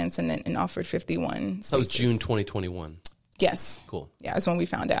 applicants and offered 51 spaces. That was June 2021. Yes. Cool. Yeah, that's when we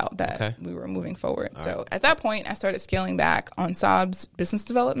found out that we were moving forward. So at that point, I started scaling back on Saab's business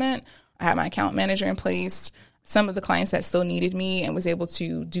development. I had my account manager in place, some of the clients that still needed me, and was able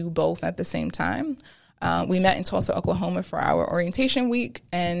to do both at the same time. We met in Tulsa, Oklahoma for our orientation week,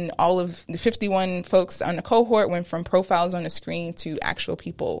 and all of the 51 folks on the cohort went from profiles on the screen to actual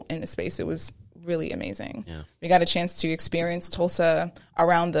people in the space. It was really amazing. Yeah. We got a chance to experience Tulsa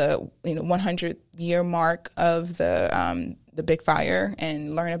around the 100-year mark of the big fire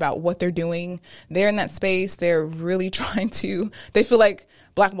and learn about what they're doing. They're in that space. They're really trying to. They feel like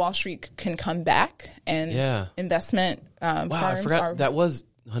Black Wall Street can come back, and investment firms. I forgot that was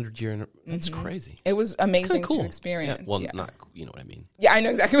 100-year. That's crazy. It was amazing cool to experience. Yeah, well, not, you know what I mean. Yeah, I know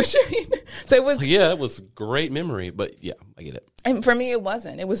exactly what you mean. So it was. Yeah, it was great memory, but yeah, I get it. And for me, it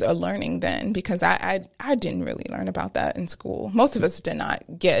wasn't. It was a learning then, because I didn't really learn about that in school. Most of us did not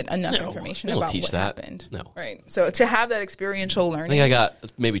get enough information about what happened. No. Right. So to have that experiential learning. I think I got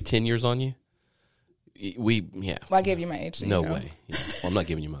maybe 10 years on you. Well, I gave you my age. So no way. Yeah. Well, I'm not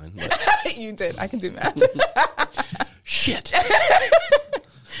giving you mine. But. You did. I can do math. Shit.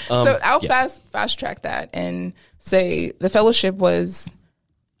 So I'll fast track that and say the fellowship was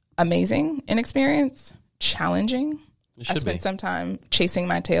amazing in experience, challenging. I spent some time chasing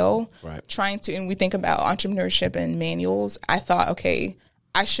my tail, trying to, and we think about entrepreneurship and manuals. I thought, okay,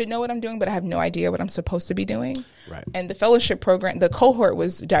 I should know what I'm doing, but I have no idea what I'm supposed to be doing. Right. And the fellowship program, the cohort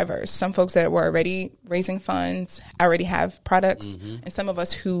was diverse. Some folks that were already raising funds, already have products, and some of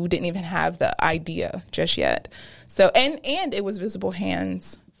us who didn't even have the idea just yet. So, and it was Visible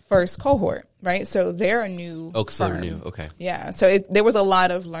Hands' first cohort, right? So they're a new so they're new. Okay. Yeah. So there was a lot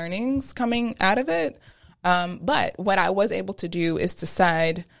of learnings coming out of it. But what I was able to do is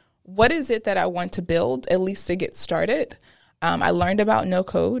decide, what is it that I want to build, at least to get started. I learned about no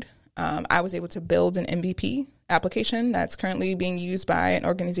code. I was able to build an MVP application that's currently being used by an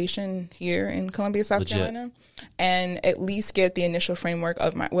organization here in Columbia, South Carolina, and at least get the initial framework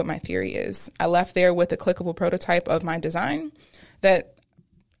of what my theory is. I left there with a clickable prototype of my design that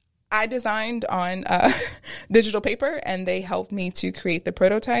I designed on digital paper, and they helped me to create the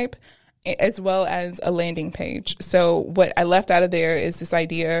prototype as well as a landing page. So what I left out of there is this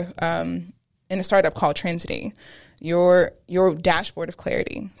idea in a startup called Transity, your dashboard of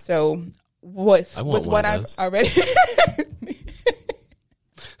clarity. So with what I've already,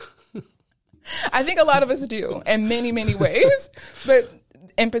 I think a lot of us do in many, many ways, but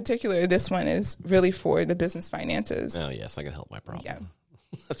in particular, this one is really for the business finances. Oh yes, I can help my problem. Yeah.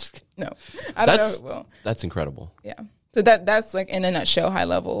 No, I don't know if it will. That's incredible. Yeah. So that's like in a nutshell, high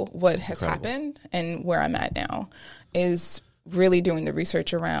level, what has happened and where I'm at now is really doing the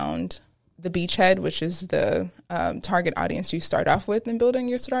research around the beachhead, which is the target audience you start off with in building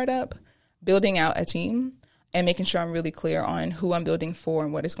your startup, building out a team, and making sure I'm really clear on who I'm building for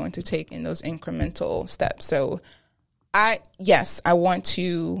and what it's going to take in those incremental steps. So I want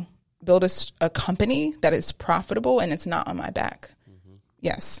to build a company that is profitable and it's not on my back.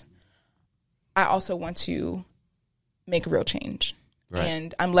 Yes. I also want to make real change. Right.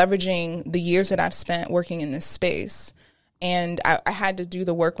 And I'm leveraging the years that I've spent working in this space. And I had to do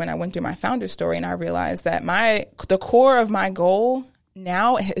the work when I went through my founder story, and I realized that the core of my goal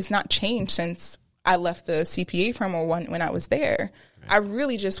now has not changed since I left the CPA firm or when I was there. Right. I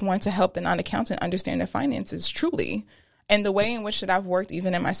really just want to help the non-accountant understand their finances truly. And the way in which that I've worked,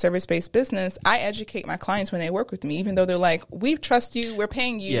 even in my service-based business, I educate my clients when they work with me, even though they're like, we trust you, we're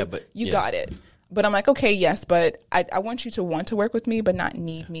paying you, you got it. But I'm like, okay, yes, but I want you to want to work with me, but not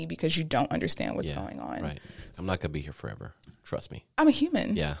need me because you don't understand what's going on. Right. I'm not going to be here forever. Trust me. I'm a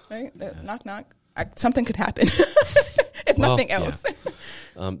human. Yeah. Right? Knock, knock. Something could happen if nothing else.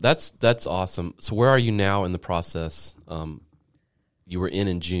 Yeah. That's awesome. So where are you now in the process? You were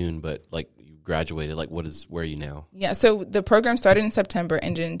in June, but like you graduated. Like where are you now? Yeah. So the program started in September,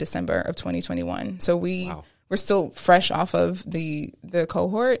 ended in December of 2021. So we're still fresh off of the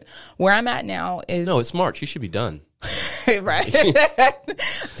cohort. Where I'm at now is... No, it's March. You should be done. Right.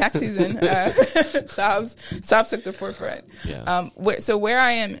 Tax season. Sobs took the forefront. Yeah. So where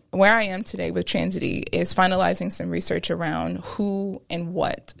I am today with Transity is finalizing some research around who and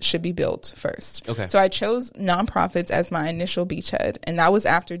what should be built first. Okay. So I chose nonprofits as my initial beachhead, and that was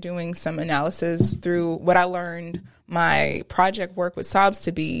after doing some analysis through what I learned my project work with Sobs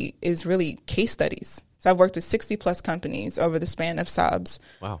to be is really case studies. So I've worked with 60 plus companies over the span of Sobs'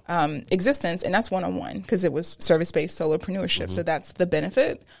 existence, and that's one-on-one because it was service-based solopreneurship. So that's the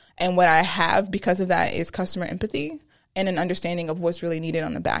benefit. And what I have because of that is customer empathy and an understanding of what's really needed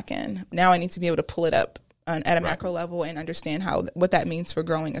on the back end. Now I need to be able to pull it up at a macro level and understand what that means for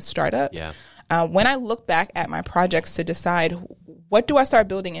growing a startup. Yeah. When I look back at my projects to decide what do I start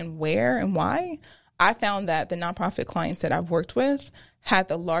building and where and why, I found that the nonprofit clients that I've worked with had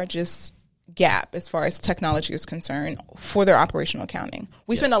the largest gap as far as technology is concerned for their operational accounting.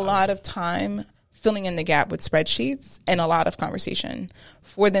 We spend a lot of time filling in the gap with spreadsheets and a lot of conversation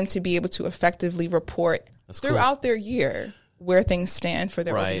for them to be able to effectively report throughout their year where things stand for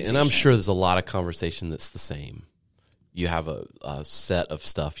their organization. And I'm sure there's a lot of conversation that's the same. You have a set of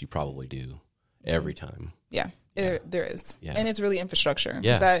stuff you probably do every time. Yeah. There is. Yeah. And it's really infrastructure.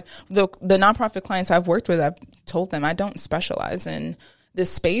 Yeah. The nonprofit clients I've worked with, I've told them I don't specialize in this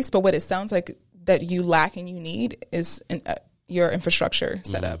space, but what it sounds like that you lack and you need is your infrastructure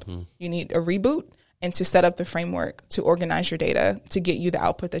set up. You need a reboot and to set up the framework to organize your data to get you the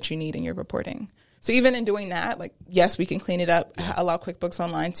output that you need in your reporting. So even in doing that, like, yes, we can clean it up, allow QuickBooks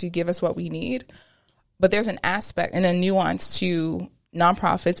Online to give us what we need, but there's an aspect and a nuance to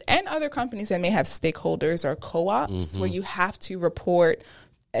nonprofits and other companies that may have stakeholders or co-ops where you have to report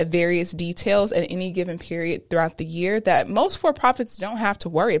various details at any given period throughout the year that most for-profits don't have to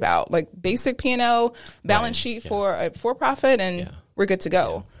worry about, like basic P&L, balance sheet for a for-profit, and we're good to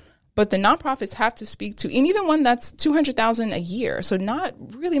go. But the nonprofits have to speak to, and even one that's $200,000 a year, so not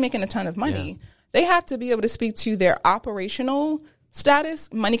really making a ton of money, they have to be able to speak to their operational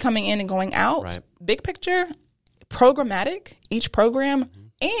status, money coming in and going out, big picture, programmatic, each program,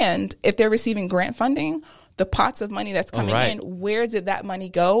 and if they're receiving grant funding, the pots of money that's coming in, where did that money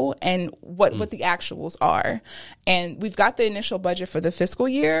go and what the actuals are. And we've got the initial budget for the fiscal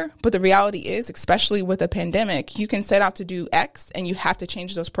year, but the reality is, especially with a pandemic, you can set out to do X and you have to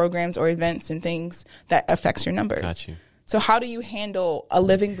change those programs or events and things that affects your numbers. Got you. So how do you handle a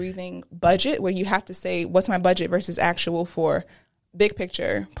living, breathing budget where you have to say, what's my budget versus actual for big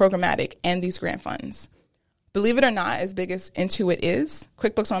picture, programmatic, and these grant funds? Believe it or not, as big as Intuit is,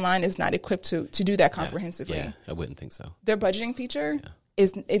 QuickBooks Online is not equipped to do that comprehensively. Yeah, I wouldn't think so. Their budgeting feature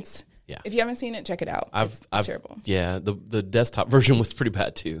if you haven't seen it, check it out. It's terrible. Yeah, the desktop version was pretty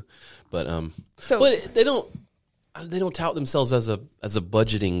bad too, but but they don't tout themselves as a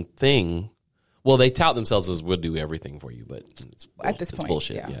budgeting thing. Well, they tout themselves as we'll do everything for you, but at this point,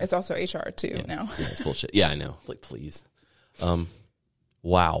 bullshit. Yeah. It's also HR too now. Yeah, it's bullshit. Yeah, I know. Like, please.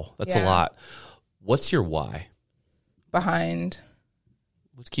 Wow, that's a lot. What's your why? Behind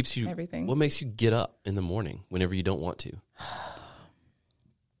what keeps you everything? What makes you get up in the morning whenever you don't want to? I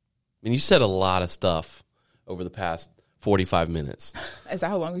mean, you said a lot of stuff over the past 45 minutes. Is that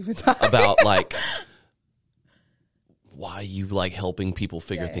how long we've been talking? About like why you like helping people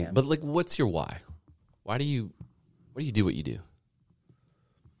figure things. But like, what's your why? Why do you do what you do?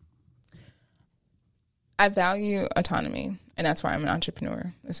 I value autonomy, and that's why I'm an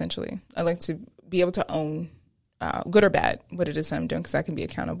entrepreneur, essentially. I like to be able to own, good or bad, what it is that I'm doing, because I can be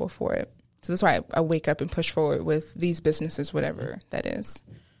accountable for it. So that's why I wake up and push forward with these businesses, whatever that is.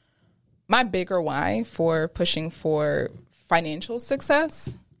 My bigger why for pushing for financial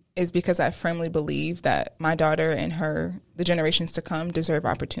success is because I firmly believe that my daughter and the generations to come deserve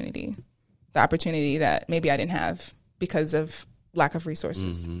opportunity. The opportunity that maybe I didn't have because of lack of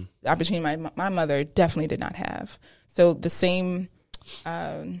resources. The opportunity my mother definitely did not have. So the same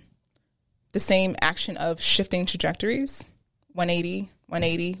action of shifting trajectories,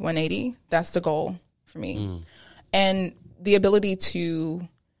 180, that's the goal for me. And the ability to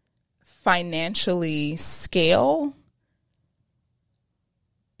financially scale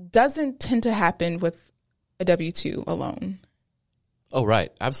doesn't tend to happen with a W-2 alone. Oh,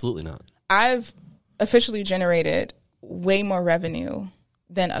 right. Absolutely not. I've officially generated way more revenue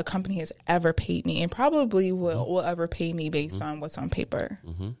than a company has ever paid me, and probably will ever pay me based on what's on paper.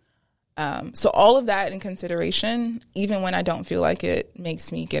 So all of that in consideration, even when I don't feel like it,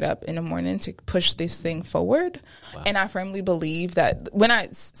 makes me get up in the morning to push this thing forward. Wow. And I firmly believe that when I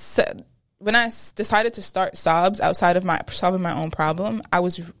decided to start Sobs outside of solving my own problem, I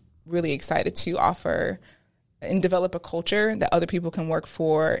was really excited to offer and develop a culture that other people can work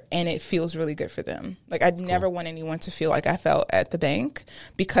for, and it feels really good for them. Like, I'd never want anyone to feel like I felt at the bank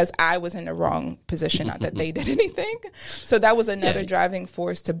because I was in the wrong position, not that they did anything. So that was another driving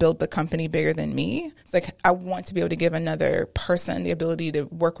force to build the company bigger than me. It's like, I want to be able to give another person the ability to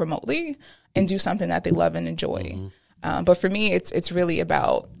work remotely and do something that they love and enjoy. But for me, it's really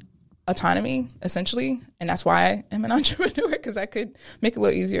about autonomy, essentially, and that's why I'm an entrepreneur, because I could make it a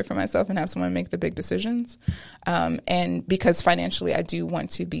little easier for myself and have someone make the big decisions. And because financially I do want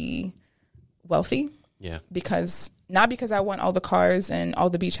to be wealthy. Not because I want all the cars and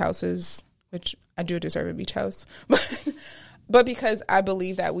all the beach houses, which I do deserve a beach house, but because I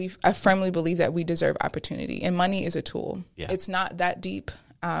firmly believe that we deserve opportunity, and money is a tool. It's not that deep.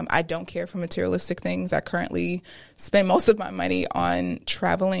 I don't care for materialistic things. I currently spend most of my money on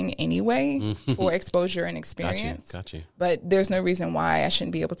traveling anyway for exposure and experience. Got you. But there's no reason why I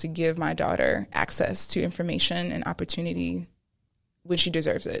shouldn't be able to give my daughter access to information and opportunity when she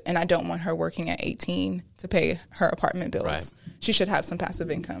deserves it. And I don't want her working at 18 to pay her apartment bills. Right. She should have some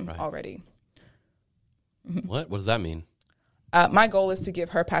passive income already. Mm-hmm. What does that mean? My goal is to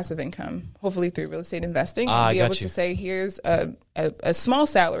give her passive income, hopefully through real estate investing, and be able to say, here's a small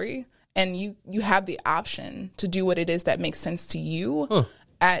salary, and you have the option to do what it is that makes sense to you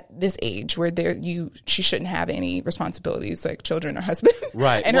at this age where she shouldn't have any responsibilities like children or husband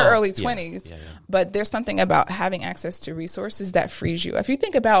in her early 20s. Yeah. But there's something about having access to resources that frees you. If you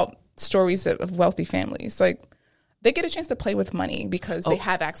think about stories of wealthy families, like they get a chance to play with money because they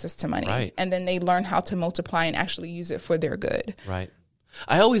have access to money. Right. And then they learn how to multiply and actually use it for their good. Right.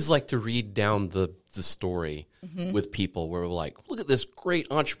 I always like to read down the story with people where we're like, look at this great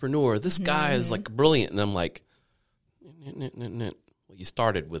entrepreneur. This guy is like brilliant. And I'm like, well, you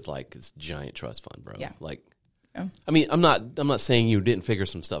started with like this giant trust fund, bro. Yeah. Like, I mean, I'm not saying you didn't figure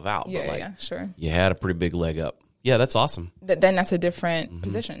some stuff out, but like, sure. You had a pretty big leg up. Yeah, that's awesome. Then that's a different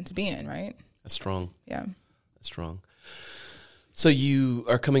position to be in, right? That's strong. Yeah. That's strong. So you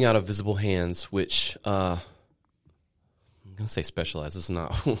are coming out of Visible Hands, which I'm going to say specialized. It's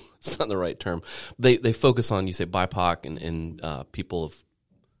not the right term. They focus on, you say, BIPOC and people of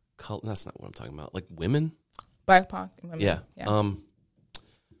color. That's not what I'm talking about. Like women? BIPOC and women. Yeah.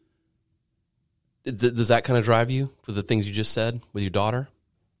 Does that kind of drive you for the things you just said with your daughter?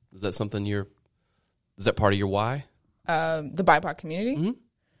 Is that something is that part of your why? The BIPOC community?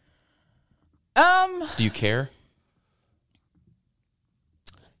 Mm-hmm. Do you care?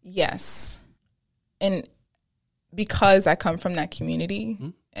 Yes. And because I come from that community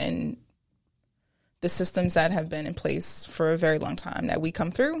and the systems that have been in place for a very long time that we come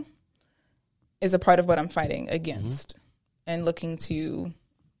through is a part of what I'm fighting against and looking to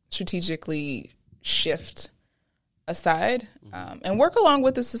strategically shift aside and work along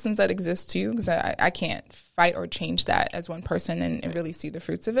with the systems that exist too, because I can't fight or change that as one person and really see the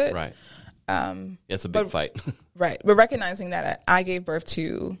fruits of it. Right. It's a big fight. Right. But recognizing that I gave birth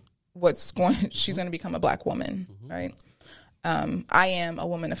to she's going to become a Black woman, right? I am a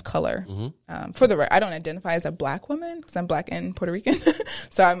woman of color. For the record, I don't identify as a Black woman because I'm Black and Puerto Rican.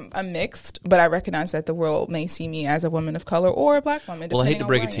 So I'm mixed, but I recognize that the world may see me as a woman of color or a Black woman. Well, I hate to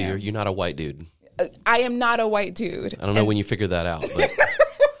break it to you. You're not a white dude. I am not a white dude. I don't know when you figure that out, but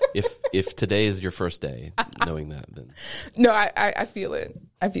if today is your first day knowing that, then no, I feel it.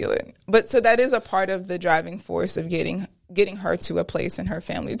 I feel it. But so that is a part of the driving force of getting her to a place and her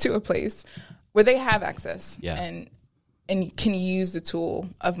family to a place where they have access and can use the tool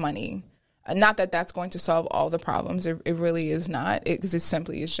of money. Not that that's going to solve all the problems. It really is not. It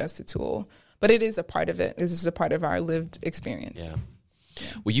simply is just a tool. But it is a part of it. This is a part of our lived experience. Yeah.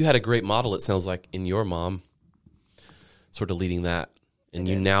 Well, you had a great model, it sounds like, in your mom, sort of leading that. And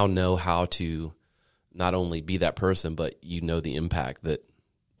you now know how to not only be that person, but you know the impact that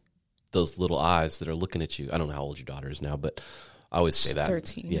those little eyes that are looking at you. I don't know how old your daughter is now, but I always say that.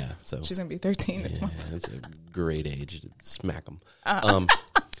 13. Yeah. So she's going to be 13 this month. It's a great age to smack them.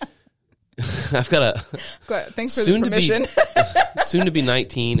 I've got a thanks for the permission. Soon to be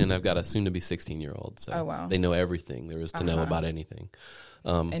 19, and I've got a soon to be 16-year-old. So oh, wow. They know everything there is to know about anything.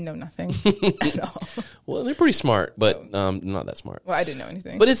 And know nothing at all. Well, they're pretty smart, but not that smart. Well, I didn't know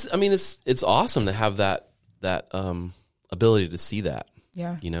anything. But it's awesome to have that ability to see that.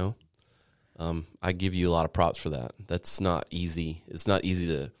 Yeah. You know, I give you a lot of props for that. That's not easy. It's not easy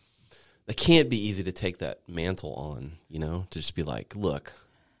to. It can't be easy to take that mantle on. You know, to just be like, look,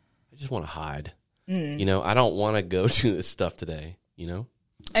 I just want to hide. You know, I don't want to go do this stuff today. You know,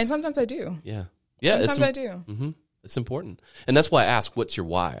 and sometimes I do. Yeah. Sometimes I do. Mm-hmm. It's important. And that's why I ask, what's your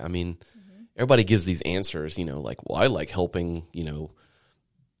why? I mean, everybody gives these answers, you know, like, well, I like helping, you know,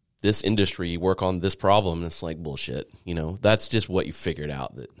 this industry work on this problem. And it's like bullshit. You know, that's just what you figured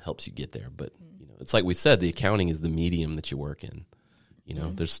out that helps you get there. But, you know, it's like we said, the accounting is the medium that you work in. You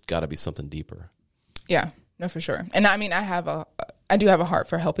know, there's got to be something deeper. Yeah, no, for sure. And I mean, I do have a heart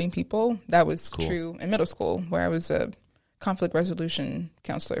for helping people. That was true in middle school where I was a conflict resolution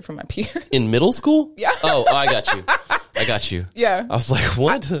counselor for my peers. In middle school? Yeah. Oh, I got you. Yeah. I was like,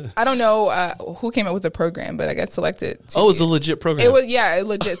 what? I don't know who came up with the program, but I got selected. It was a legit program. It was,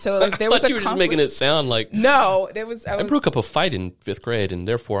 legit. So like there was you were just making it sound like. No, there was. I broke up a fight in 5th grade, and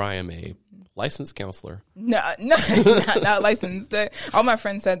therefore I am a licensed counselor. No, not licensed. All my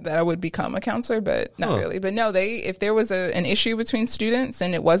friends said that I would become a counselor, but not really. But no, if there was an issue between students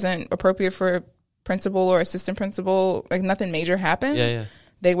and it wasn't appropriate for principal or assistant principal, like nothing major happened,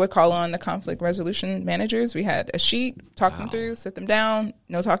 they would call on the conflict resolution managers. We had a sheet, talk them through, sit them down,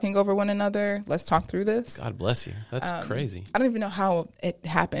 no talking over one another. Let's talk through this. God bless you. That's crazy. I don't even know how it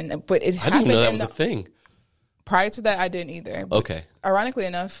happened, but it happened. I didn't even know that was a thing. Prior to that, I didn't either. Okay. Ironically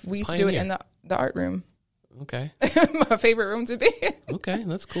enough, we used to do it in the art room. Okay. My favorite room to be in. Okay,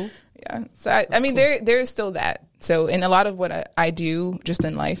 that's cool. Yeah. So, I mean, cool. There is still that. So, in a lot of what I do just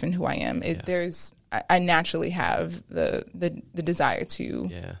in life and who I am, I naturally have the desire to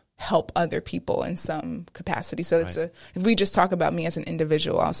help other people in some capacity. So, if we just talk about me as an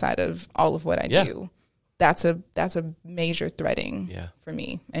individual outside of all of what I do, that's a major threading for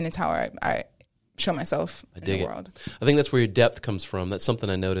me. And it's how I show myself in the world. I think that's where your depth comes from. That's something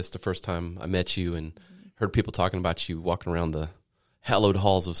I noticed the first time I met you and heard people talking about you walking around the hallowed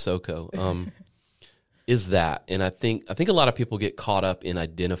halls of SoCo. Is that, and I think a lot of people get caught up in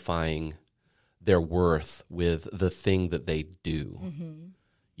identifying their worth with the thing that they do. Mm-hmm.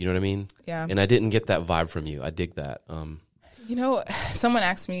 You know what I mean? Yeah. And I didn't get that vibe from you. I dig that. Someone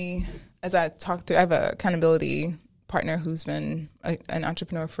asked me as I talked through. I have an accountability partner who's been an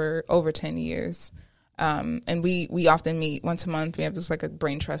entrepreneur for over 10 years. And we often meet once a month. We have just like a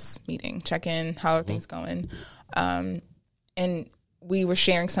brain trust meeting, check in, how are things going? And we were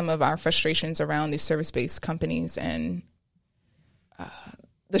sharing some of our frustrations around these service-based companies and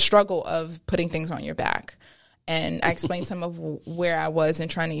the struggle of putting things on your back. And I explained some of where I was in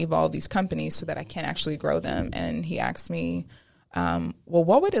trying to evolve these companies so that I can actually grow them. And he asked me, well,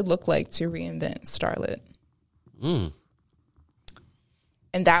 what would it look like to reinvent Starlitt?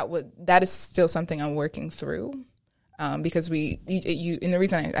 And that is still something I'm working through, because and the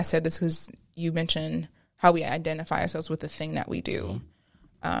reason I said this because you mentioned how we identify ourselves with the thing that we do.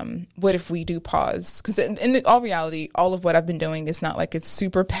 What if we do pause? Because in all reality, all of what I've been doing is not like it's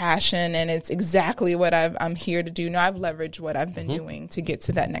super passion and it's exactly what I'm here to do. No, I've leveraged what I've been doing to get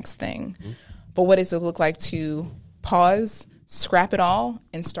to that next thing. But what does it look like to pause, scrap it all,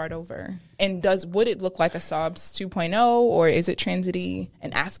 and start over? And would it look like a SOBS 2.0, or is it Transity?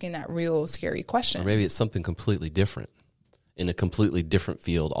 And asking that real scary question. Or maybe it's something completely different in a completely different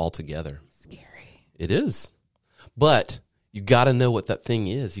field altogether. Scary. It is. But you got to know what that thing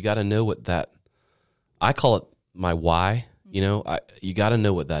is. You got to know what I call it my why. You got to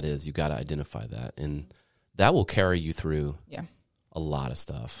know what that is. You got to identify that. And that will carry you through a lot of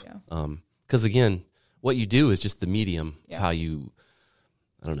stuff. Yeah. 'Cause again, what you do is just the medium of how you,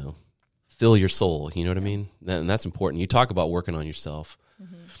 I don't know, fill your soul. You know what I mean? And that's important. You talk about working on yourself.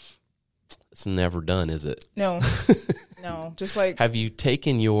 It's never done, is it? No, no. Just like, have you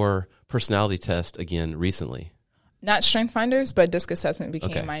taken your personality test again recently? Not Strength Finders, but DISC assessment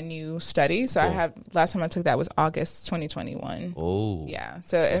became my new study. So cool. Last time I took that was August 2021. Oh. Yeah.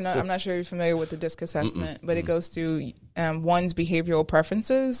 So I'm not sure you're familiar with the DISC assessment, but it goes through one's behavioral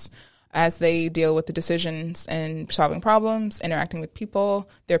preferences as they deal with the decisions and solving problems, interacting with people,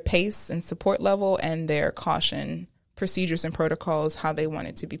 their pace and support level, and their caution, procedures and protocols, how they want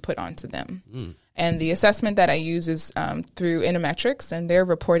it to be put onto them. And the assessment that I use is through Intermetrics, and their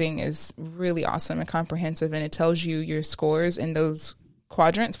reporting is really awesome and comprehensive, and it tells you your scores in those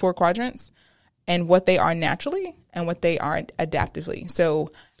quadrants, 4 quadrants, and what they are naturally and what they are adaptively.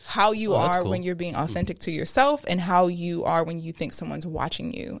 So how you are when you're being authentic to yourself, and how you are when you think someone's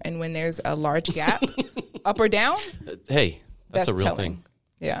watching you. And when there's a large gap, up or down, hey, that's a real telling. thing.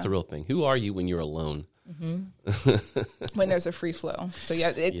 Yeah. It's a real thing. Who are you when you're alone? When there's a free flow. So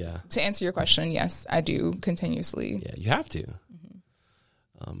to answer your question, yes, I do continuously. Yeah, you have to.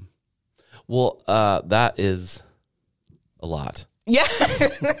 That is a lot. Yeah.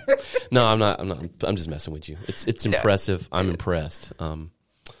 No, I'm not. I'm just messing with you. It's impressive. I'm impressed.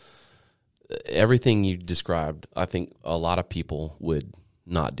 Everything you described, I think a lot of people would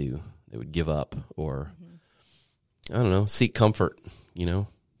not do. They would give up, or I don't know, seek comfort.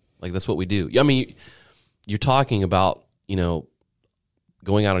 Like that's what we do. I mean, you're talking about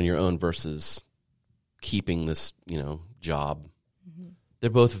going out on your own versus keeping this job. They're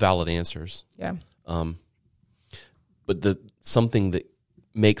both valid answers. Yeah. But something that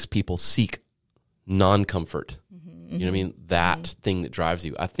makes people seek non-comfort. You know what I mean? That thing that drives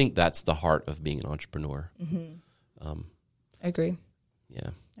you. I think that's the heart of being an entrepreneur. I agree. Yeah.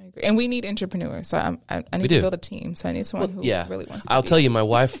 I agree. And we need entrepreneurs. So I need to build a team. So I need someone who really wants to. I'll tell you, my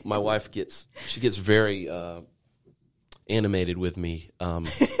wife gets very animated with me.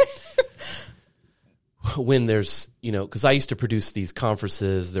 When there's, because I used to produce these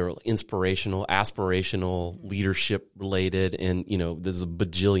conferences, they're inspirational, aspirational, leadership related, and, there's a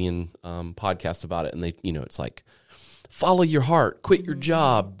bajillion podcasts about it, and they, it's like, follow your heart, quit your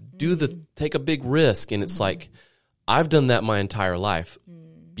job, take a big risk, and it's like, I've done that my entire life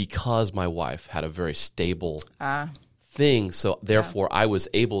because my wife had a very stable thing, so therefore I was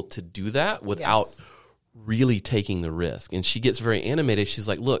able to do that without really taking the risk, and she gets very animated. She's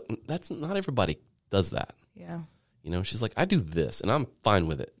like, look, that's not everybody does that. Yeah. You know, she's like, I do this and I'm fine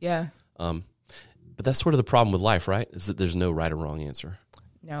with it. Yeah. But that's sort of the problem with life, right? Is that there's no right or wrong answer.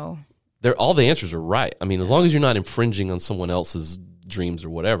 No. All the answers are right. I mean, as long as you're not infringing on someone else's dreams or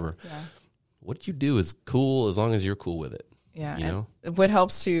whatever, what you do is cool as long as you're cool with it. Yeah. You know? What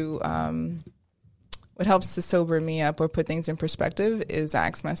helps to sober me up or put things in perspective is I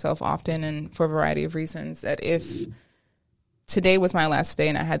ask myself often, and for a variety of reasons, that if today was my last day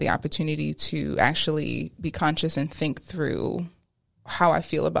and I had the opportunity to actually be conscious and think through how I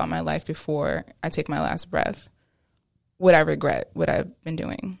feel about my life before I take my last breath, would I regret what I've been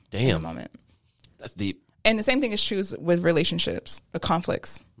doing in the moment? That's deep. And the same thing is true with relationships, the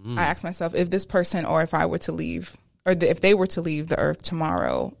conflicts. I ask myself, if this person or if I were to leave, or if they were to leave the earth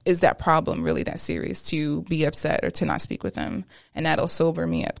tomorrow, is that problem really that serious to be upset or to not speak with them? And that'll sober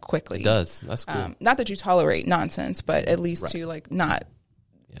me up quickly. It does. That's cool. Not that you tolerate nonsense, but at least to like not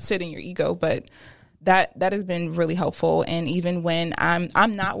sit in your ego. But that has been really helpful. And even when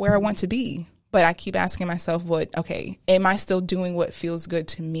I'm not where I want to be, but I keep asking myself, am I still doing what feels good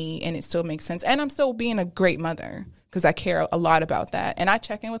to me and it still makes sense? And I'm still being a great mother because I care a lot about that. And I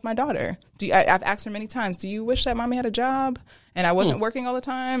check in with my daughter. I've asked her many times, do you wish that mommy had a job and I wasn't working all the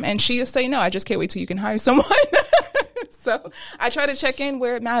time? And she just say, no, I just can't wait till you can hire someone. So I try to check in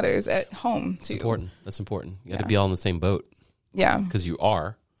where it matters at home too. That's important. You have to be all in the same boat. Yeah. Because you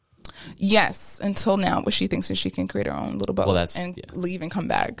are. Yes, until now, but she thinks that she can create her own little boat leave and come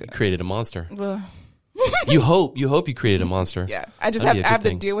back. You created a monster. Well, you hope you created a monster. Yeah, I just have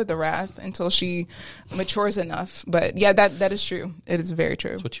to deal with the wrath until she matures enough. But yeah, that is true. It is very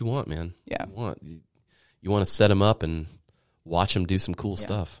true. That's what you want, man. Yeah, you want to set them up and watch them do some cool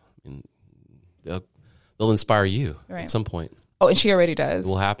stuff. And they'll inspire you at some point. Oh, and she already does. It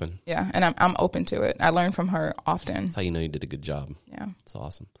will happen. Yeah, and I'm open to it. I learn from her often. That's how you know you did a good job. Yeah. It's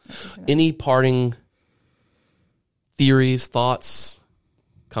awesome. Any parting theories, thoughts,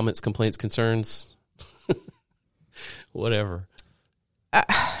 comments, complaints, concerns? Whatever. If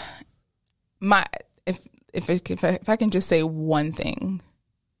I can just say one thing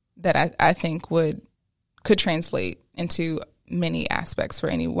that I think could translate into many aspects for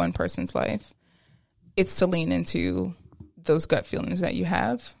any one person's life, it's to lean into those gut feelings that you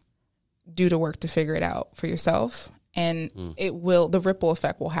have, do the work to figure it out for yourself, and the ripple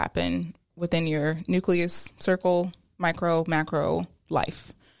effect will happen within your nucleus, circle, micro, macro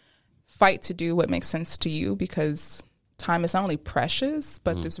life. Fight to do what makes sense to you, because time is not only precious,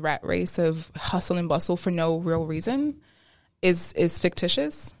 but this rat race of hustle and bustle for no real reason is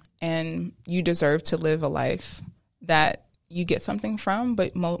fictitious, and you deserve to live a life that you get something from,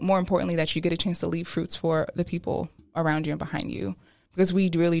 but more importantly, that you get a chance to leave fruits for the people around you and behind you, because we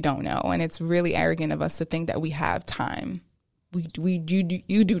really don't know. And it's really arrogant of us to think that we have time.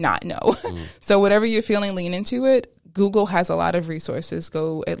 You do not know. So whatever you're feeling, lean into it. Google has a lot of resources.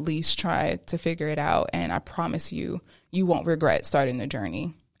 Go at least try to figure it out. And I promise you won't regret starting the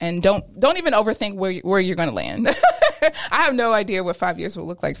journey. And don't even overthink where you're going to land. I have no idea what 5 years will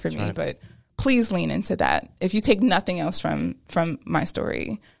look like for me, but please lean into that. If you take nothing else from my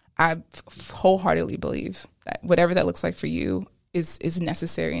story, I wholeheartedly believe that whatever that looks like for you is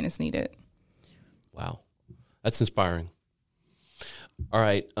necessary and is needed. Wow. That's inspiring. All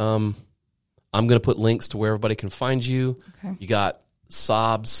right. I'm going to put links to where everybody can find you. Okay. You got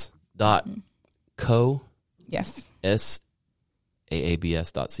sobs.co. Yes.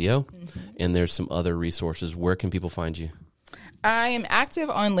 SAABS.co. And there's some other resources. Where can people find you? I am active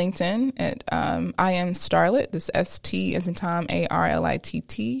on LinkedIn at I am Starlitt. This ST as in Tom,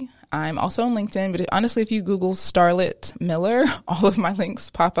 ARLITT. I'm also on LinkedIn, but honestly, if you Google Starlitt Miller, all of my links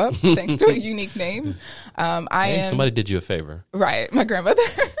pop up thanks to a unique name. Somebody did you a favor. Right, my grandmother.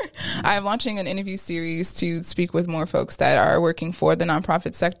 I'm launching an interview series to speak with more folks that are working for the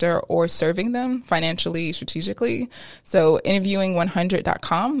nonprofit sector or serving them financially, strategically. So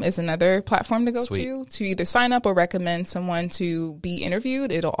interviewing100.com is another platform to go to either sign up or recommend someone to be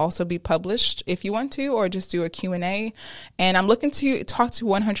interviewed. It'll also be published if you want to, or just do a Q&A. And I'm looking to talk to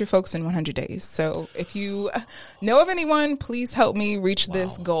 100 folks in 100 days. So if you know of anyone, please help me reach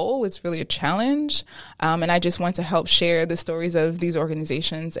this goal. It's really a challenge. And I just want to help share the stories of these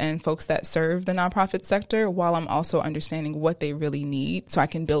organizations and folks that serve the nonprofit sector, while I'm also understanding what they really need, so I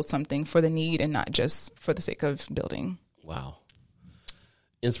can build something for the need and not just for the sake of building. Wow.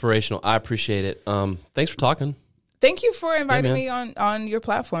 Inspirational. I appreciate it. Thanks for talking. Thank you for inviting me on your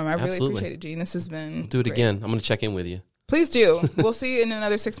platform. I really appreciate it, Gene. This has been do it great. Again. I'm going to check in with you. Please do. We'll see you in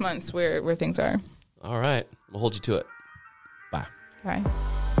another 6 months where things are. All right. We'll hold you to it. Bye. Bye.